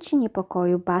pozbyć się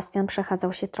niepokoju, Bastian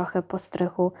przechadzał się trochę po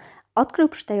strychu. Odkrył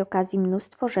przy tej okazji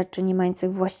mnóstwo rzeczy, nie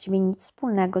mających właściwie nic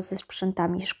wspólnego ze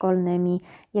sprzętami szkolnymi,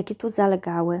 jakie tu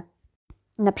zalegały.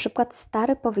 Na przykład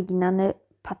stary, powyginany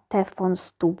patefon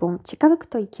z tubą. Ciekawe,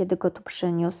 kto i kiedy go tu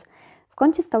przyniósł. W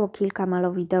kącie stało kilka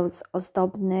malowideł z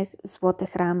ozdobnych,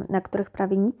 złotych ram, na których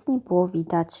prawie nic nie było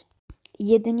widać.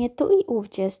 Jedynie tu i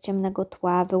ówdzie z ciemnego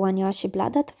tła wyłaniała się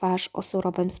blada twarz o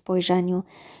surowym spojrzeniu.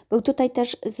 Był tutaj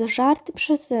też zżarty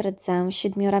przez rdzę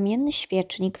 7-ramienny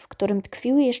świecznik, w którym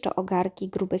tkwiły jeszcze ogarki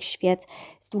grubych świec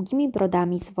z długimi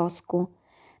brodami z wosku.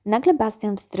 Nagle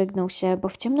Bastian wzdrygnął się, bo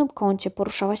w ciemnym kącie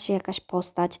poruszała się jakaś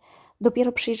postać.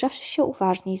 Dopiero przyjrzawszy się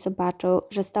uważniej, zobaczył,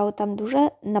 że stało tam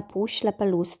duże, na pół ślepe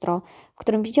lustro, w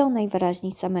którym widział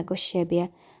najwyraźniej samego siebie.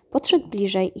 Podszedł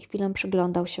bliżej i chwilę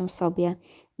przyglądał się sobie.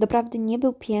 Doprawdy nie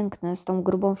był piękny, z tą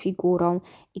grubą figurą,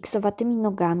 iksowatymi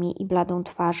nogami i bladą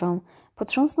twarzą.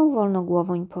 Potrząsnął wolno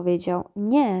głową i powiedział: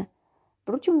 nie.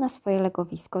 Wrócił na swoje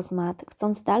legowisko z mat.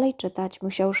 Chcąc dalej czytać,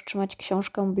 musiał już trzymać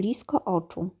książkę blisko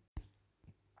oczu.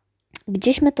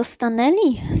 Gdzieśmy to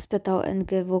stanęli? Spytał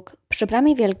Engywuk. Przy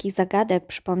bramie wielkich zagadek,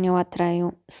 przypomniał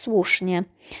Atreju. Słusznie.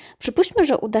 Przypuśćmy,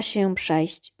 że uda się ją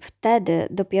przejść. Wtedy,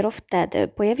 dopiero wtedy,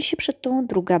 pojawi się przed tą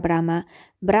druga brama.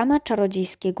 Brama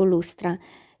czarodziejskiego lustra.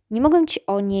 Nie mogę ci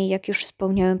o niej, jak już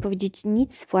wspomniałem, powiedzieć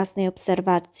nic z własnej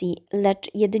obserwacji,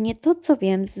 lecz jedynie to, co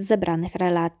wiem z zebranych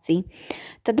relacji.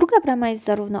 Ta druga brama jest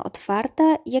zarówno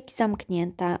otwarta, jak i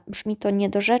zamknięta. Brzmi to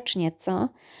niedorzecznie, co?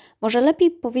 Może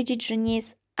lepiej powiedzieć, że nie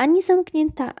jest ani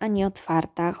zamknięta, ani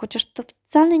otwarta, chociaż to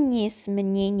wcale nie jest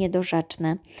mniej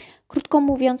niedorzeczne. Krótko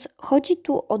mówiąc, chodzi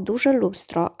tu o duże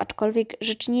lustro, aczkolwiek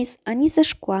rzecz nie jest ani ze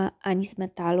szkła, ani z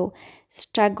metalu,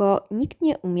 z czego nikt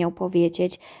nie umiał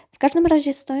powiedzieć. W każdym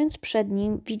razie stojąc przed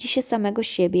nim widzi się samego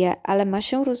siebie, ale ma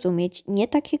się rozumieć nie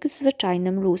tak jak w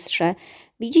zwyczajnym lustrze.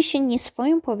 Widzi się nie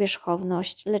swoją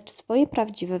powierzchowność, lecz swoje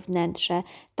prawdziwe wnętrze,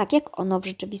 tak jak ono w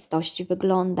rzeczywistości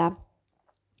wygląda.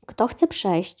 Kto chce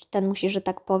przejść, ten musi, że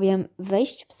tak powiem,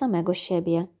 wejść w samego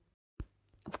siebie.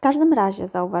 W każdym razie,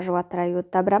 zauważyła Atreju,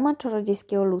 ta brama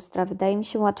czarodziejskiego lustra wydaje mi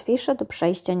się łatwiejsza do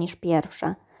przejścia niż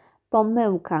pierwsza.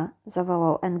 Pomyłka,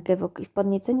 zawołał Engywuk i w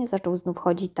podnieceniu zaczął znów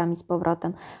chodzić tam i z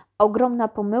powrotem. Ogromna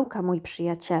pomyłka, mój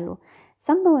przyjacielu.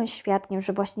 Sam byłem świadkiem,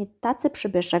 że właśnie tacy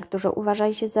przybysze, którzy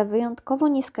uważali się za wyjątkowo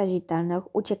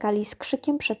nieskazitelnych, uciekali z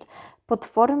krzykiem przed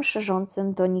potworem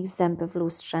szerzącym do nich zęby w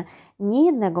lustrze.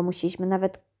 Niejednego musieliśmy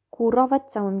nawet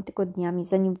kurować całymi tygodniami,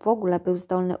 zanim w ogóle był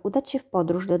zdolny udać się w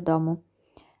podróż do domu.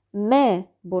 My,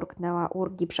 burknęła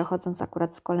Urgi, przechodząc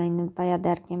akurat z kolejnym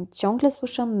wajaderkiem. Ciągle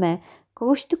słyszę my.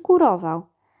 Kogoś ty kurował.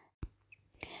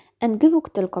 Engywuk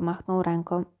tylko machnął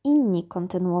ręką. Inni,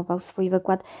 kontynuował swój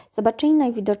wykład, zobaczyli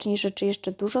najwidoczniej rzeczy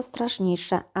jeszcze dużo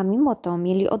straszniejsze, a mimo to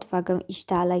mieli odwagę iść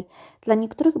dalej. Dla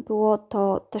niektórych było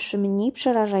to też mniej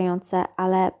przerażające,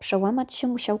 ale przełamać się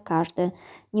musiał każdy.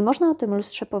 Nie można o tym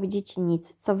lustrze powiedzieć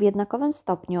nic, co w jednakowym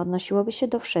stopniu odnosiłoby się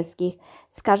do wszystkich.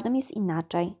 Z każdym jest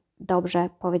inaczej. Dobrze,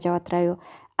 powiedziała Atreju,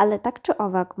 ale tak czy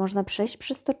owak można przejść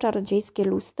przez to czarodziejskie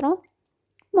lustro?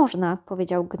 Można,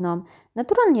 powiedział gnom.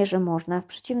 Naturalnie, że można, w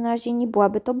przeciwnym razie nie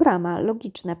byłaby to brama.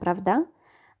 Logiczne, prawda?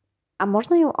 A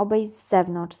można ją obejść z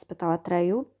zewnątrz? Spytała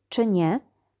Atreju. Czy nie?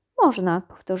 Można,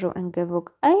 powtórzył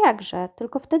Engywuk. A jakże?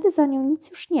 Tylko wtedy za nią nic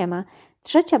już nie ma.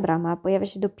 Trzecia brama pojawia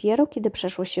się dopiero, kiedy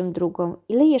przeszło się drugą.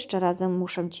 Ile jeszcze razem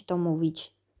muszę ci to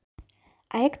mówić?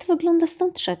 A jak to wygląda z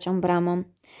tą trzecią bramą?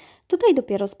 Tutaj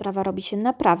dopiero sprawa robi się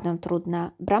naprawdę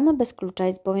trudna. Brama bez klucza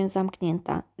jest bowiem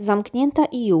zamknięta. Zamknięta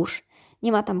i już.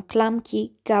 Nie ma tam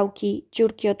klamki, gałki,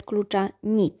 dziurki od klucza,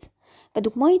 nic.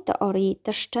 Według mojej teorii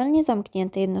te szczelnie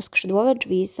zamknięte jednoskrzydłowe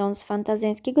drzwi są z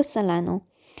fantazjańskiego selenu.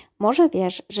 Może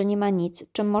wiesz, że nie ma nic,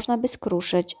 czym można by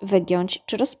skruszyć, wygiąć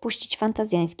czy rozpuścić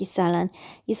fantazjański selen.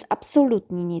 Jest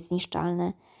absolutnie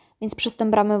niezniszczalny. Więc przez tę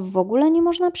bramę w ogóle nie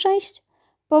można przejść?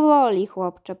 Powoli,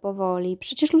 chłopcze, powoli.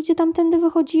 Przecież ludzie tamtędy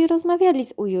wychodzili i rozmawiali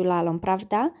z Ujulalą,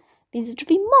 prawda? Więc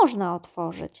drzwi można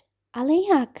otworzyć. Ale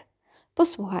jak?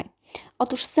 Posłuchaj.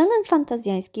 Otóż selen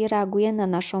fantazjański reaguje na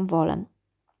naszą wolę.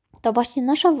 To właśnie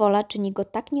nasza wola czyni go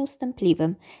tak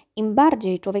nieustępliwym. Im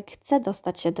bardziej człowiek chce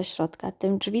dostać się do środka,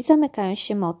 tym drzwi zamykają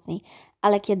się mocniej.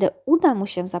 Ale kiedy uda mu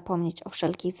się zapomnieć o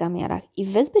wszelkich zamiarach i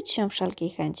wyzbyć się wszelkiej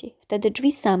chęci, wtedy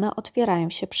drzwi same otwierają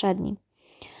się przed nim.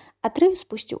 Atreju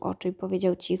spuścił oczy i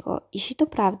powiedział cicho, jeśli to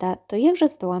prawda, to jakże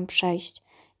zdołam przejść?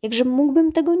 Jakże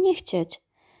mógłbym tego nie chcieć?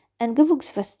 Engywuk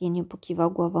z westchnieniem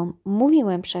pokiwał głową.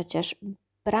 Mówiłem przecież,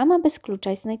 brama bez klucza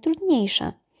jest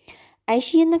najtrudniejsza. A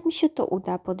jeśli jednak mi się to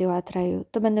uda, podjął Atreju,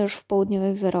 to będę już w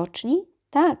południowej wyroczni?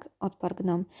 Tak, odparł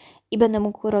gnom. I będę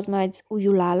mógł rozmawiać z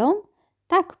Ujulalą?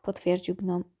 Tak, potwierdził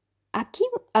gnom. A kim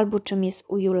albo czym jest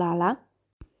Ujulala?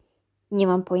 Nie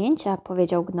mam pojęcia,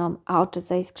 powiedział gnom, a oczy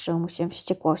zaiskrzyły mu się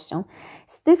wściekłością.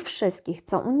 Z tych wszystkich,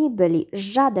 co u niej byli,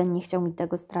 żaden nie chciał mi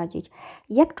tego zdradzić.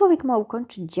 Jak człowiek ma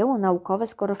ukończyć dzieło naukowe,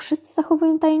 skoro wszyscy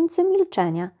zachowują tajemnicę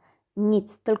milczenia?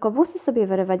 Nic, tylko włosy sobie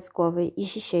wyrywać z głowy,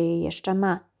 jeśli się je jeszcze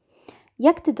ma.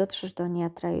 Jak ty dotrzesz do niej,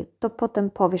 Atreju, to potem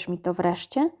powiesz mi to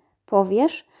wreszcie?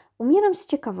 Powiesz? Umieram z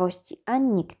ciekawości, a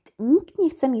nikt nie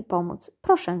chce mi pomóc.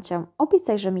 Proszę cię,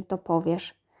 obiecaj, że mi to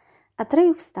powiesz.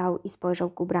 Atreju wstał i spojrzał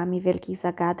ku bramie wielkich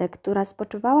zagadek, która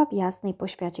spoczywała w jasnej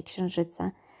poświacie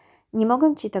księżyca. Nie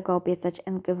mogę ci tego obiecać,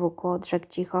 Engywuku, odrzekł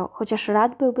cicho, chociaż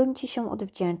rad byłbym ci się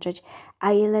odwdzięczyć,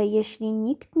 a jeśli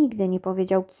nikt nigdy nie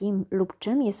powiedział kim lub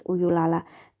czym jest Ujulala,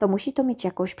 to musi to mieć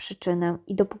jakąś przyczynę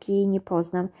i dopóki jej nie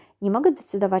poznam, nie mogę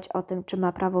decydować o tym, czy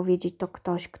ma prawo wiedzieć to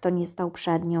ktoś, kto nie stał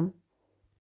przed nią.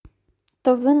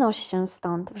 To wynoś się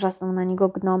stąd, wrzasnął na niego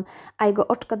gnom, a jego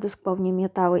oczka dosłownie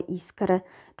miotały iskry.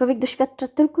 Człowiek doświadcza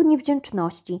tylko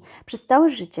niewdzięczności. Przez całe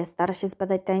życie stara się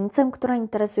zbadać tajemnicę, która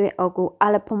interesuje ogół,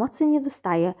 ale pomocy nie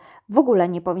dostaje. W ogóle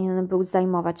nie powinien był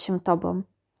zajmować się tobą.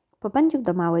 Popędził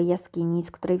do małej jaskini,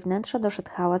 z której wnętrza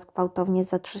doszedł hałas gwałtownie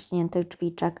zatrzaśniętych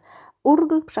drzwiczek.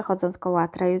 Urgl, przechodząc koło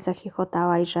Atreju,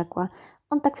 zachichotała i rzekła: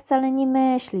 on tak wcale nie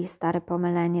myśli, stary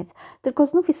pomyleniec, tylko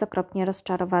znów jest okropnie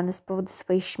rozczarowany z powodu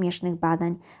swoich śmiesznych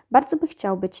badań. Bardzo by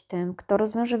chciał być tym, kto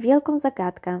rozwiąże wielką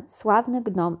zagadkę, sławny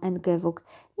gnom Engyvuk.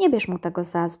 Nie bierz mu tego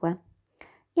za złe.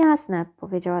 Jasne,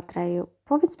 powiedział Atreju.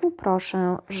 Powiedz mu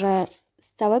proszę, że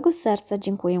z całego serca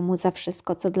dziękuję mu za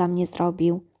wszystko, co dla mnie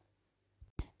zrobił.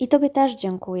 I tobie też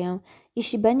dziękuję.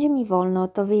 Jeśli będzie mi wolno,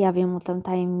 to wyjawię mu tę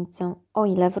tajemnicę, o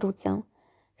ile wrócę.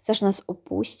 Chcesz nas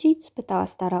opuścić? Spytała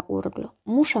stara Urgl.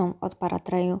 Muszę, odparł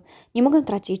Atreju. Nie mogę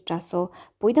tracić czasu.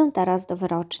 Pójdę teraz do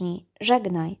wyroczni.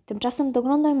 Żegnaj. Tymczasem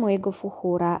doglądaj mojego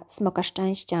fuchura, smoka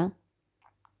szczęścia.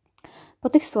 Po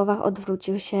tych słowach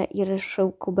odwrócił się i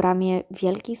ruszył ku bramie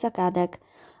wielkich zagadek.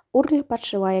 Urgl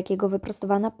patrzyła, jak jego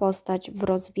wyprostowana postać w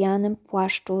rozwianym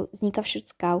płaszczu znika wśród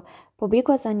skał.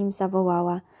 Pobiegła za nim,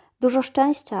 zawołała: dużo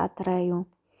szczęścia, Atreju.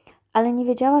 Ale nie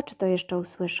wiedziała, czy to jeszcze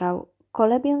usłyszał.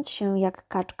 Kolebiąc się jak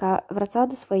kaczka, wracała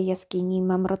do swojej jaskini i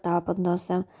mamrotała pod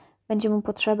nosem. Będzie mu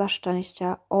potrzeba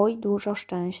szczęścia, oj, dużo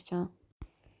szczęścia.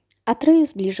 Atreju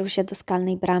zbliżył się do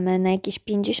skalnej bramy na jakieś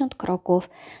 50 kroków.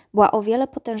 Była o wiele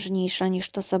potężniejsza,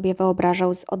 niż to sobie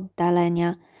wyobrażał z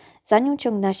oddalenia. Za nią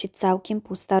ciągnęła się całkiem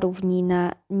pusta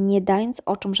równina, nie dając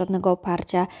oczom żadnego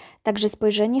oparcia, tak że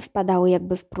spojrzenie wpadało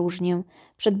jakby w próżnię.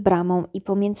 Przed bramą i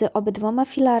pomiędzy obydwoma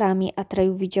filarami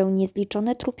Atreju widział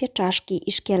niezliczone trupie czaszki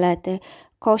i szkielety,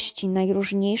 kości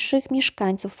najróżniejszych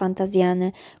mieszkańców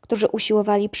Fantazjany, którzy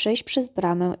usiłowali przejść przez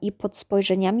bramę i pod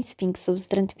spojrzeniami sfinksów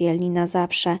zdrętwieli na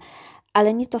zawsze.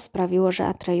 Ale nie to sprawiło, że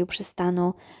Atreju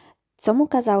przystanął. Co mu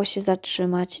kazało się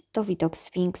zatrzymać, to widok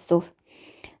sfinksów.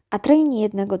 Atreju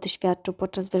niejednego doświadczył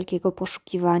podczas wielkiego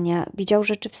poszukiwania. Widział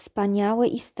rzeczy wspaniałe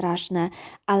i straszne,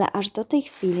 ale aż do tej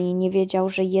chwili nie wiedział,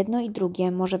 że jedno i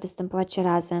drugie może występować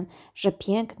razem, że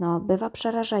piękno bywa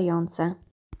przerażające.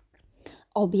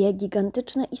 Obie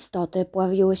gigantyczne istoty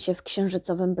pławiły się w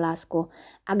księżycowym blasku,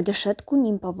 a gdy szedł ku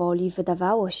nim powoli,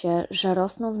 wydawało się, że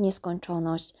rosną w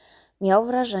nieskończoność. Miał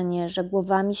wrażenie, że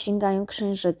głowami sięgają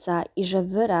księżyca i że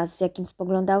wyraz, z jakim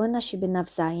spoglądały na siebie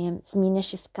nawzajem, zmienia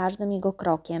się z każdym jego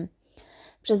krokiem.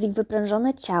 Przez ich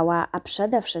wyprężone ciała, a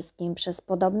przede wszystkim przez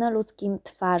podobne ludzkim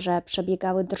twarze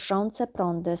przebiegały drżące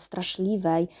prądy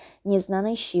straszliwej,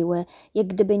 nieznanej siły, jak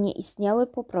gdyby nie istniały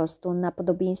po prostu na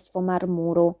podobieństwo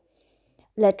marmuru,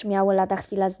 lecz miały lada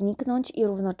chwila zniknąć i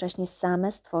równocześnie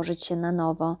same stworzyć się na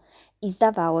nowo. I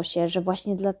zdawało się, że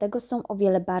właśnie dlatego są o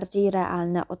wiele bardziej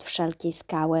realne od wszelkiej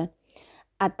skały.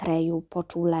 Atreju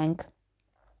poczuł lęk.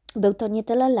 Był to nie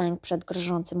tyle lęk przed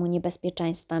grożącym mu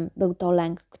niebezpieczeństwem, był to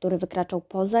lęk, który wykraczał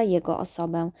poza jego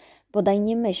osobę. Bodaj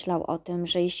nie myślał o tym,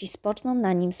 że jeśli spoczną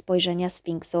na nim spojrzenia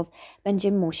sfinksów,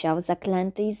 będzie musiał,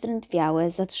 zaklęty i zdrętwiały,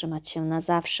 zatrzymać się na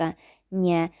zawsze.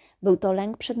 Nie, był to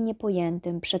lęk przed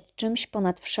niepojętym, przed czymś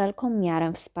ponad wszelką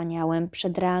miarę wspaniałym,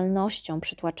 przed realnością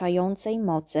przytłaczającej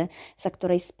mocy, za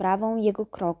której sprawą jego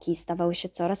kroki stawały się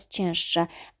coraz cięższe,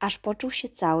 aż poczuł się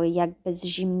cały jakby z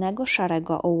zimnego,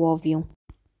 szarego ołowiu.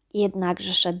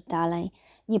 Jednakże szedł dalej,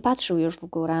 nie patrzył już w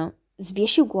górę,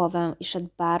 zwiesił głowę i szedł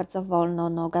bardzo wolno,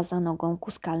 noga za nogą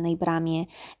ku skalnej bramie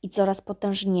i coraz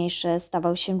potężniejszy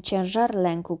stawał się ciężar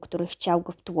lęku, który chciał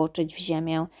go wtłoczyć w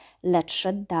ziemię, lecz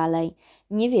szedł dalej.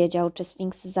 Nie wiedział, czy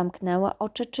sfinksy zamknęły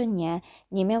oczy, czy nie,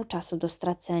 nie miał czasu do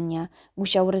stracenia.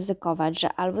 Musiał ryzykować,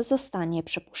 że albo zostanie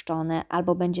przepuszczony,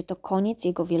 albo będzie to koniec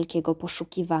jego wielkiego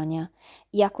poszukiwania.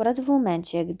 I akurat w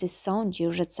momencie, gdy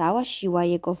sądził, że cała siła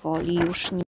jego woli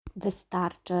już nie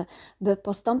wystarczy, by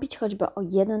postąpić choćby o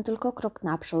jeden tylko krok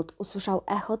naprzód, usłyszał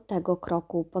echo tego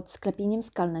kroku pod sklepieniem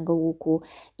skalnego łuku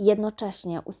i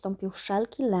jednocześnie ustąpił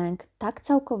wszelki lęk tak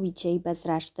całkowicie i bez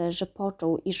reszty, że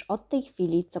poczuł, iż od tej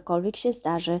chwili cokolwiek się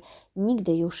zdarzy,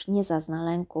 nigdy już nie zazna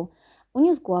lęku.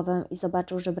 Uniósł głowę i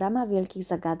zobaczył, że brama wielkich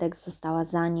zagadek została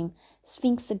za nim.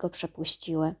 Sfinksy go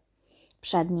przepuściły.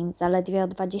 Przed nim, zaledwie o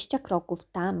 20 kroków,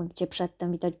 tam, gdzie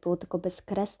przedtem widać było tylko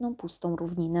bezkresną, pustą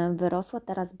równinę, wyrosła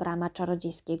teraz brama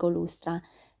czarodziejskiego lustra.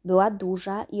 Była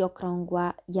duża i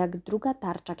okrągła, jak druga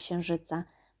tarcza księżyca,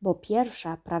 bo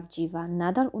pierwsza, prawdziwa,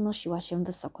 nadal unosiła się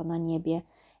wysoko na niebie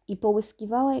i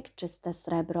połyskiwała jak czyste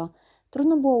srebro.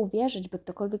 Trudno było uwierzyć, by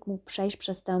ktokolwiek mógł przejść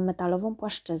przez tę metalową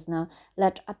płaszczyznę,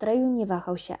 lecz Atreju nie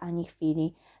wahał się ani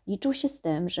chwili. Liczył się z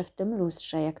tym, że w tym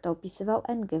lustrze, jak to opisywał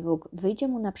Engyvuk, wyjdzie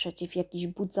mu naprzeciw jakiś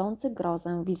budzący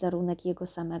grozę wizerunek jego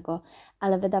samego,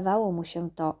 ale wydawało mu się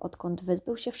to, odkąd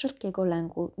wyzbył się wszelkiego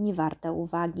lęku, niewarte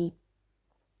uwagi.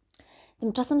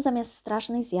 Tymczasem zamiast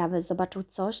strasznej zjawy zobaczył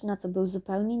coś, na co był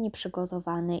zupełnie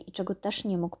nieprzygotowany i czego też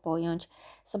nie mógł pojąć.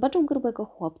 Zobaczył grubego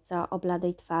chłopca o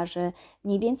bladej twarzy,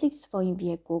 mniej więcej w swoim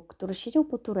wieku, który siedział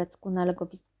po turecku na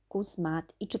legowisku z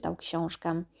mat i czytał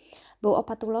książkę. Był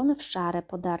opatulony w szare,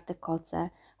 podarte koce.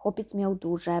 Chłopiec miał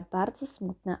duże, bardzo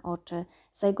smutne oczy.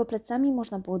 Za jego plecami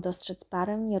można było dostrzec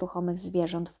parę nieruchomych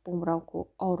zwierząt w półmroku,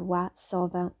 orła,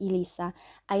 sowę i lisa,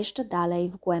 a jeszcze dalej,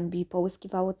 w głębi,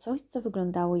 połyskiwało coś, co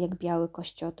wyglądało jak biały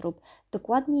kościotrup.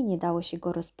 Dokładnie nie dało się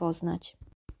go rozpoznać.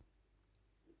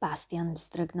 Bastian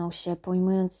wzdrygnął się,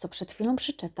 pojmując, co przed chwilą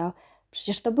przeczytał.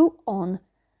 Przecież to był on.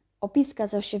 Opis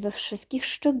zgadzał się we wszystkich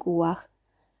szczegółach.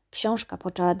 Książka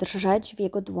poczęła drżeć w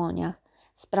jego dłoniach.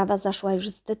 Sprawa zaszła już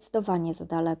zdecydowanie za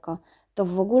daleko. To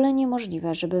w ogóle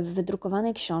niemożliwe, żeby w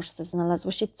wydrukowanej książce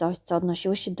znalazło się coś, co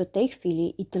odnosiło się do tej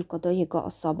chwili i tylko do jego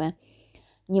osoby.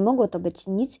 Nie mogło to być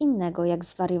nic innego jak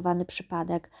zwariowany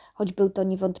przypadek, choć był to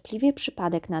niewątpliwie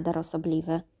przypadek nader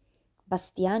osobliwy.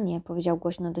 Bastianie, powiedział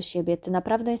głośno do siebie, ty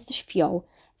naprawdę jesteś fioł.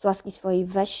 Z łaski swojej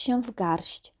weź się w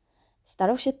garść.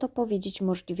 Starał się to powiedzieć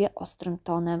możliwie ostrym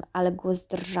tonem, ale głos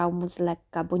drżał mu z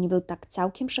lekka, bo nie był tak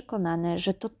całkiem przekonany,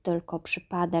 że to tylko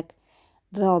przypadek.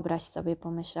 Wyobraź sobie,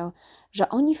 pomyślał, że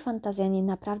oni fantazjanie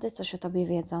naprawdę coś o tobie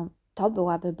wiedzą. To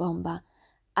byłaby bomba,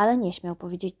 ale nie śmiał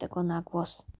powiedzieć tego na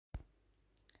głos.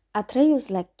 Atreju z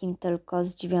lekkim, tylko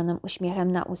zdziwionym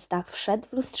uśmiechem na ustach wszedł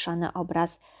w lustrzany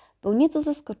obraz. Był nieco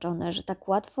zaskoczony, że tak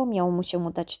łatwo miało mu się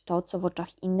udać to, co w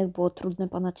oczach innych było trudne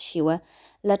ponad siłę,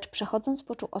 lecz przechodząc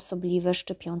poczuł osobliwy,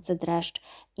 szczypiący dreszcz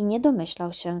i nie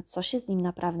domyślał się, co się z nim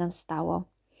naprawdę stało.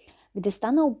 Gdy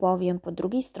stanął bowiem po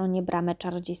drugiej stronie bramy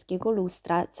czarodziejskiego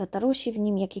lustra, zatarło się w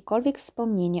nim jakiekolwiek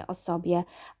wspomnienie o sobie,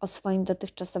 o swoim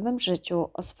dotychczasowym życiu,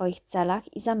 o swoich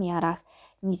celach i zamiarach.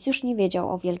 Nic już nie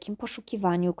wiedział o wielkim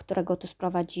poszukiwaniu, którego tu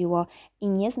sprowadziło i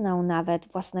nie znał nawet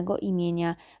własnego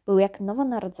imienia. Był jak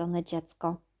nowonarodzone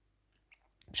dziecko.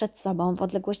 Przed sobą, w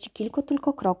odległości kilku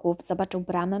tylko kroków, zobaczył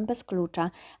bramę bez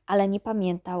klucza, ale nie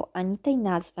pamiętał ani tej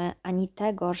nazwy, ani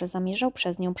tego, że zamierzał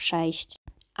przez nią przejść,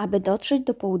 aby dotrzeć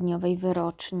do południowej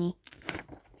wyroczni.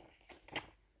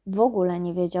 W ogóle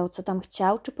nie wiedział, co tam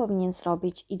chciał, czy powinien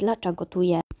zrobić i dlaczego tu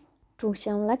jest. Czuł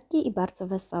się lekki i bardzo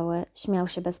wesoły, śmiał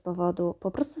się bez powodu,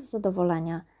 po prostu z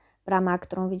zadowolenia. Brama,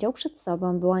 którą widział przed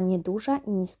sobą, była nieduża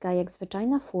i niska jak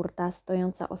zwyczajna furta,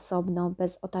 stojąca osobno,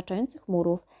 bez otaczających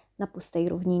murów, na pustej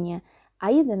równinie, a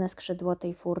jedyne skrzydło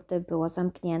tej furty było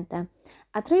zamknięte.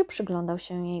 Atreju przyglądał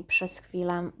się jej przez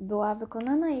chwilę. Była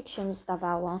wykonana, jak się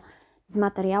zdawało, z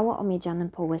materiału o miedzianym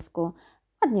połysku.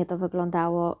 Ładnie to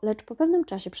wyglądało, lecz po pewnym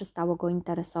czasie przestało go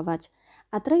interesować.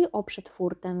 Atreju oprzedł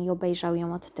furtę i obejrzał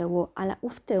ją od tyłu, ale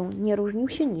ów tył nie różnił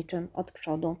się niczym od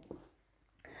przodu.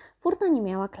 Furta nie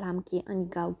miała klamki, ani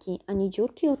gałki, ani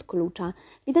dziurki od klucza.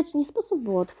 Widać, nie sposób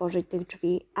było otworzyć tych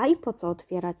drzwi, a i po co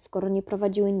otwierać, skoro nie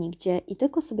prowadziły nigdzie i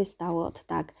tylko sobie stały od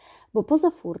tak, bo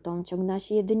poza furtą ciągnęła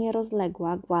się jedynie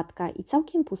rozległa, gładka i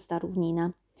całkiem pusta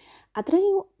równina.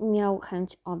 Atreju miał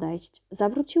chęć odejść.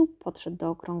 Zawrócił, podszedł do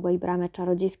okrągłej bramy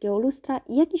czarodziejskiego lustra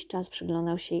i jakiś czas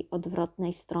przyglądał się jej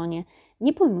odwrotnej stronie,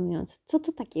 nie pojmując, co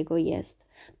to takiego jest.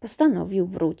 Postanowił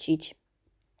wrócić.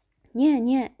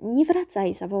 Nie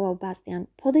wracaj, zawołał Bastian.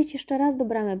 Podejdź jeszcze raz do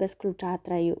bramy bez klucza,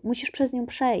 Atreju. Musisz przez nią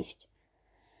przejść.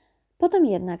 Potem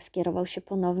jednak skierował się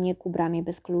ponownie ku bramie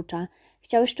bez klucza.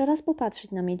 Chciał jeszcze raz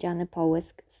popatrzeć na miedziany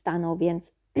połysk. Stanął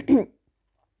więc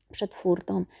przed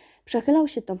furtą. Przechylał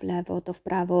się to w lewo, to w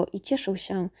prawo i cieszył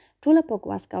się. Czule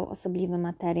pogłaskał osobliwy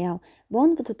materiał. Był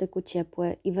on w dotyku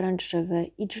ciepły i wręcz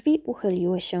żywy i drzwi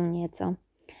uchyliły się nieco.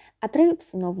 Atreju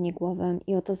wsunął w nie głowę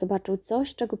i oto zobaczył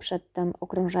coś, czego przedtem,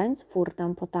 okrążając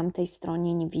furtę po tamtej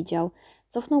stronie, nie widział.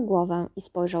 Cofnął głowę i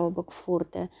spojrzał obok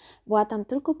furty. Była tam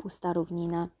tylko pusta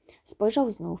równina.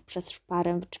 Spojrzał znów przez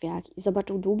szparę w drzwiach i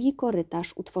zobaczył długi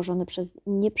korytarz utworzony przez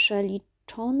nieprzeliczone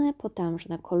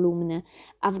potężne kolumny,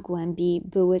 a w głębi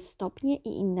były stopnie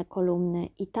i inne kolumny,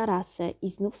 i tarasy, i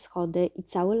znów schody, i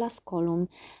cały las kolumn,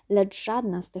 lecz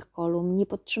żadna z tych kolumn nie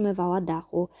podtrzymywała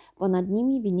dachu, bo nad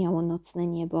nimi winiało nocne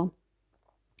niebo.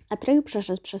 Atreju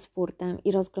przeszedł przez furtę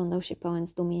i rozglądał się pełen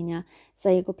zdumienia.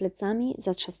 Za jego plecami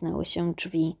zatrzasnęły się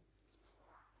drzwi.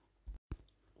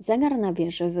 Zegar na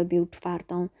wieży wybił 4.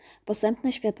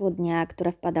 Posępne światło dnia,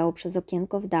 które wpadało przez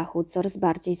okienko w dachu, coraz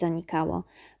bardziej zanikało.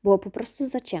 Było po prostu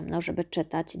za ciemno, żeby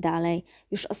czytać dalej.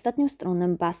 Już ostatnią stronę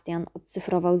Bastian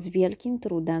odcyfrował z wielkim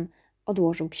trudem.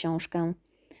 Odłożył książkę.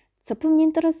 Co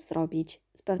powinien teraz zrobić?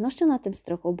 Z pewnością na tym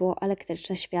strychu było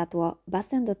elektryczne światło.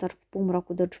 Bastian dotarł w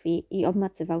półmroku do drzwi i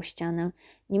obmacywał ścianę.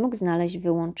 Nie mógł znaleźć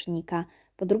wyłącznika.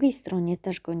 Po drugiej stronie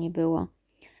też go nie było.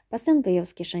 Bastian wyjął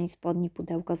z kieszeni spodni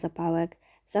pudełko zapałek.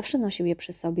 Zawsze nosił je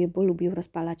przy sobie, bo lubił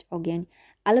rozpalać ogień,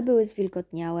 ale były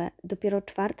zwilgotniałe, dopiero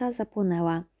czwarta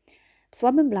zapłonęła. W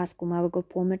słabym blasku małego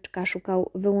płomyczka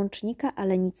szukał wyłącznika,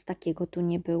 ale nic takiego tu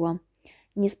nie było.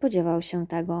 Nie spodziewał się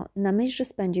tego. Na myśl, że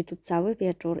spędzi tu cały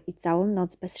wieczór i całą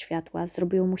noc bez światła,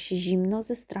 zrobiło mu się zimno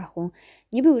ze strachu.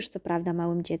 Nie był już co prawda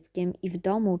małym dzieckiem i w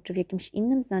domu czy w jakimś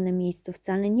innym znanym miejscu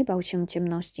wcale nie bał się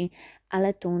ciemności,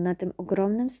 ale tu, na tym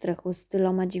ogromnym strychu z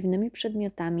tyloma dziwnymi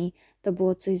przedmiotami, to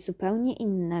było coś zupełnie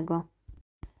innego.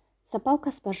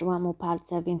 Zapałka sparzyła mu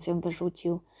palce, więc ją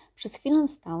wyrzucił. Przez chwilę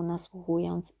stał,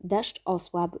 nasłuchując. Deszcz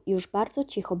osłabł i już bardzo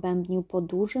cicho bębnił po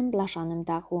dużym, blaszanym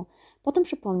dachu. Potem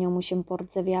przypomniał mu się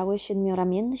pordzewiały,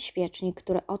 siedmioramienny świecznik,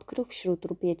 który odkrył wśród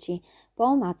rupieci. Po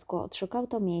omacku odszukał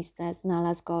to miejsce,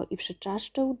 znalazł go i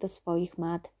przyczaszczył do swoich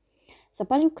mat.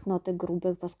 Zapalił knoty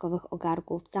grubych woskowych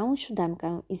ogarków, całą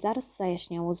siódemkę i zaraz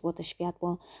zajaśniało złote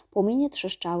światło. Płomienie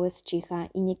trzeszczały z cicha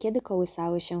i niekiedy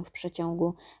kołysały się w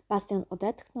przeciągu. Bastian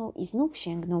odetchnął i znów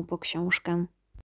sięgnął po książkę.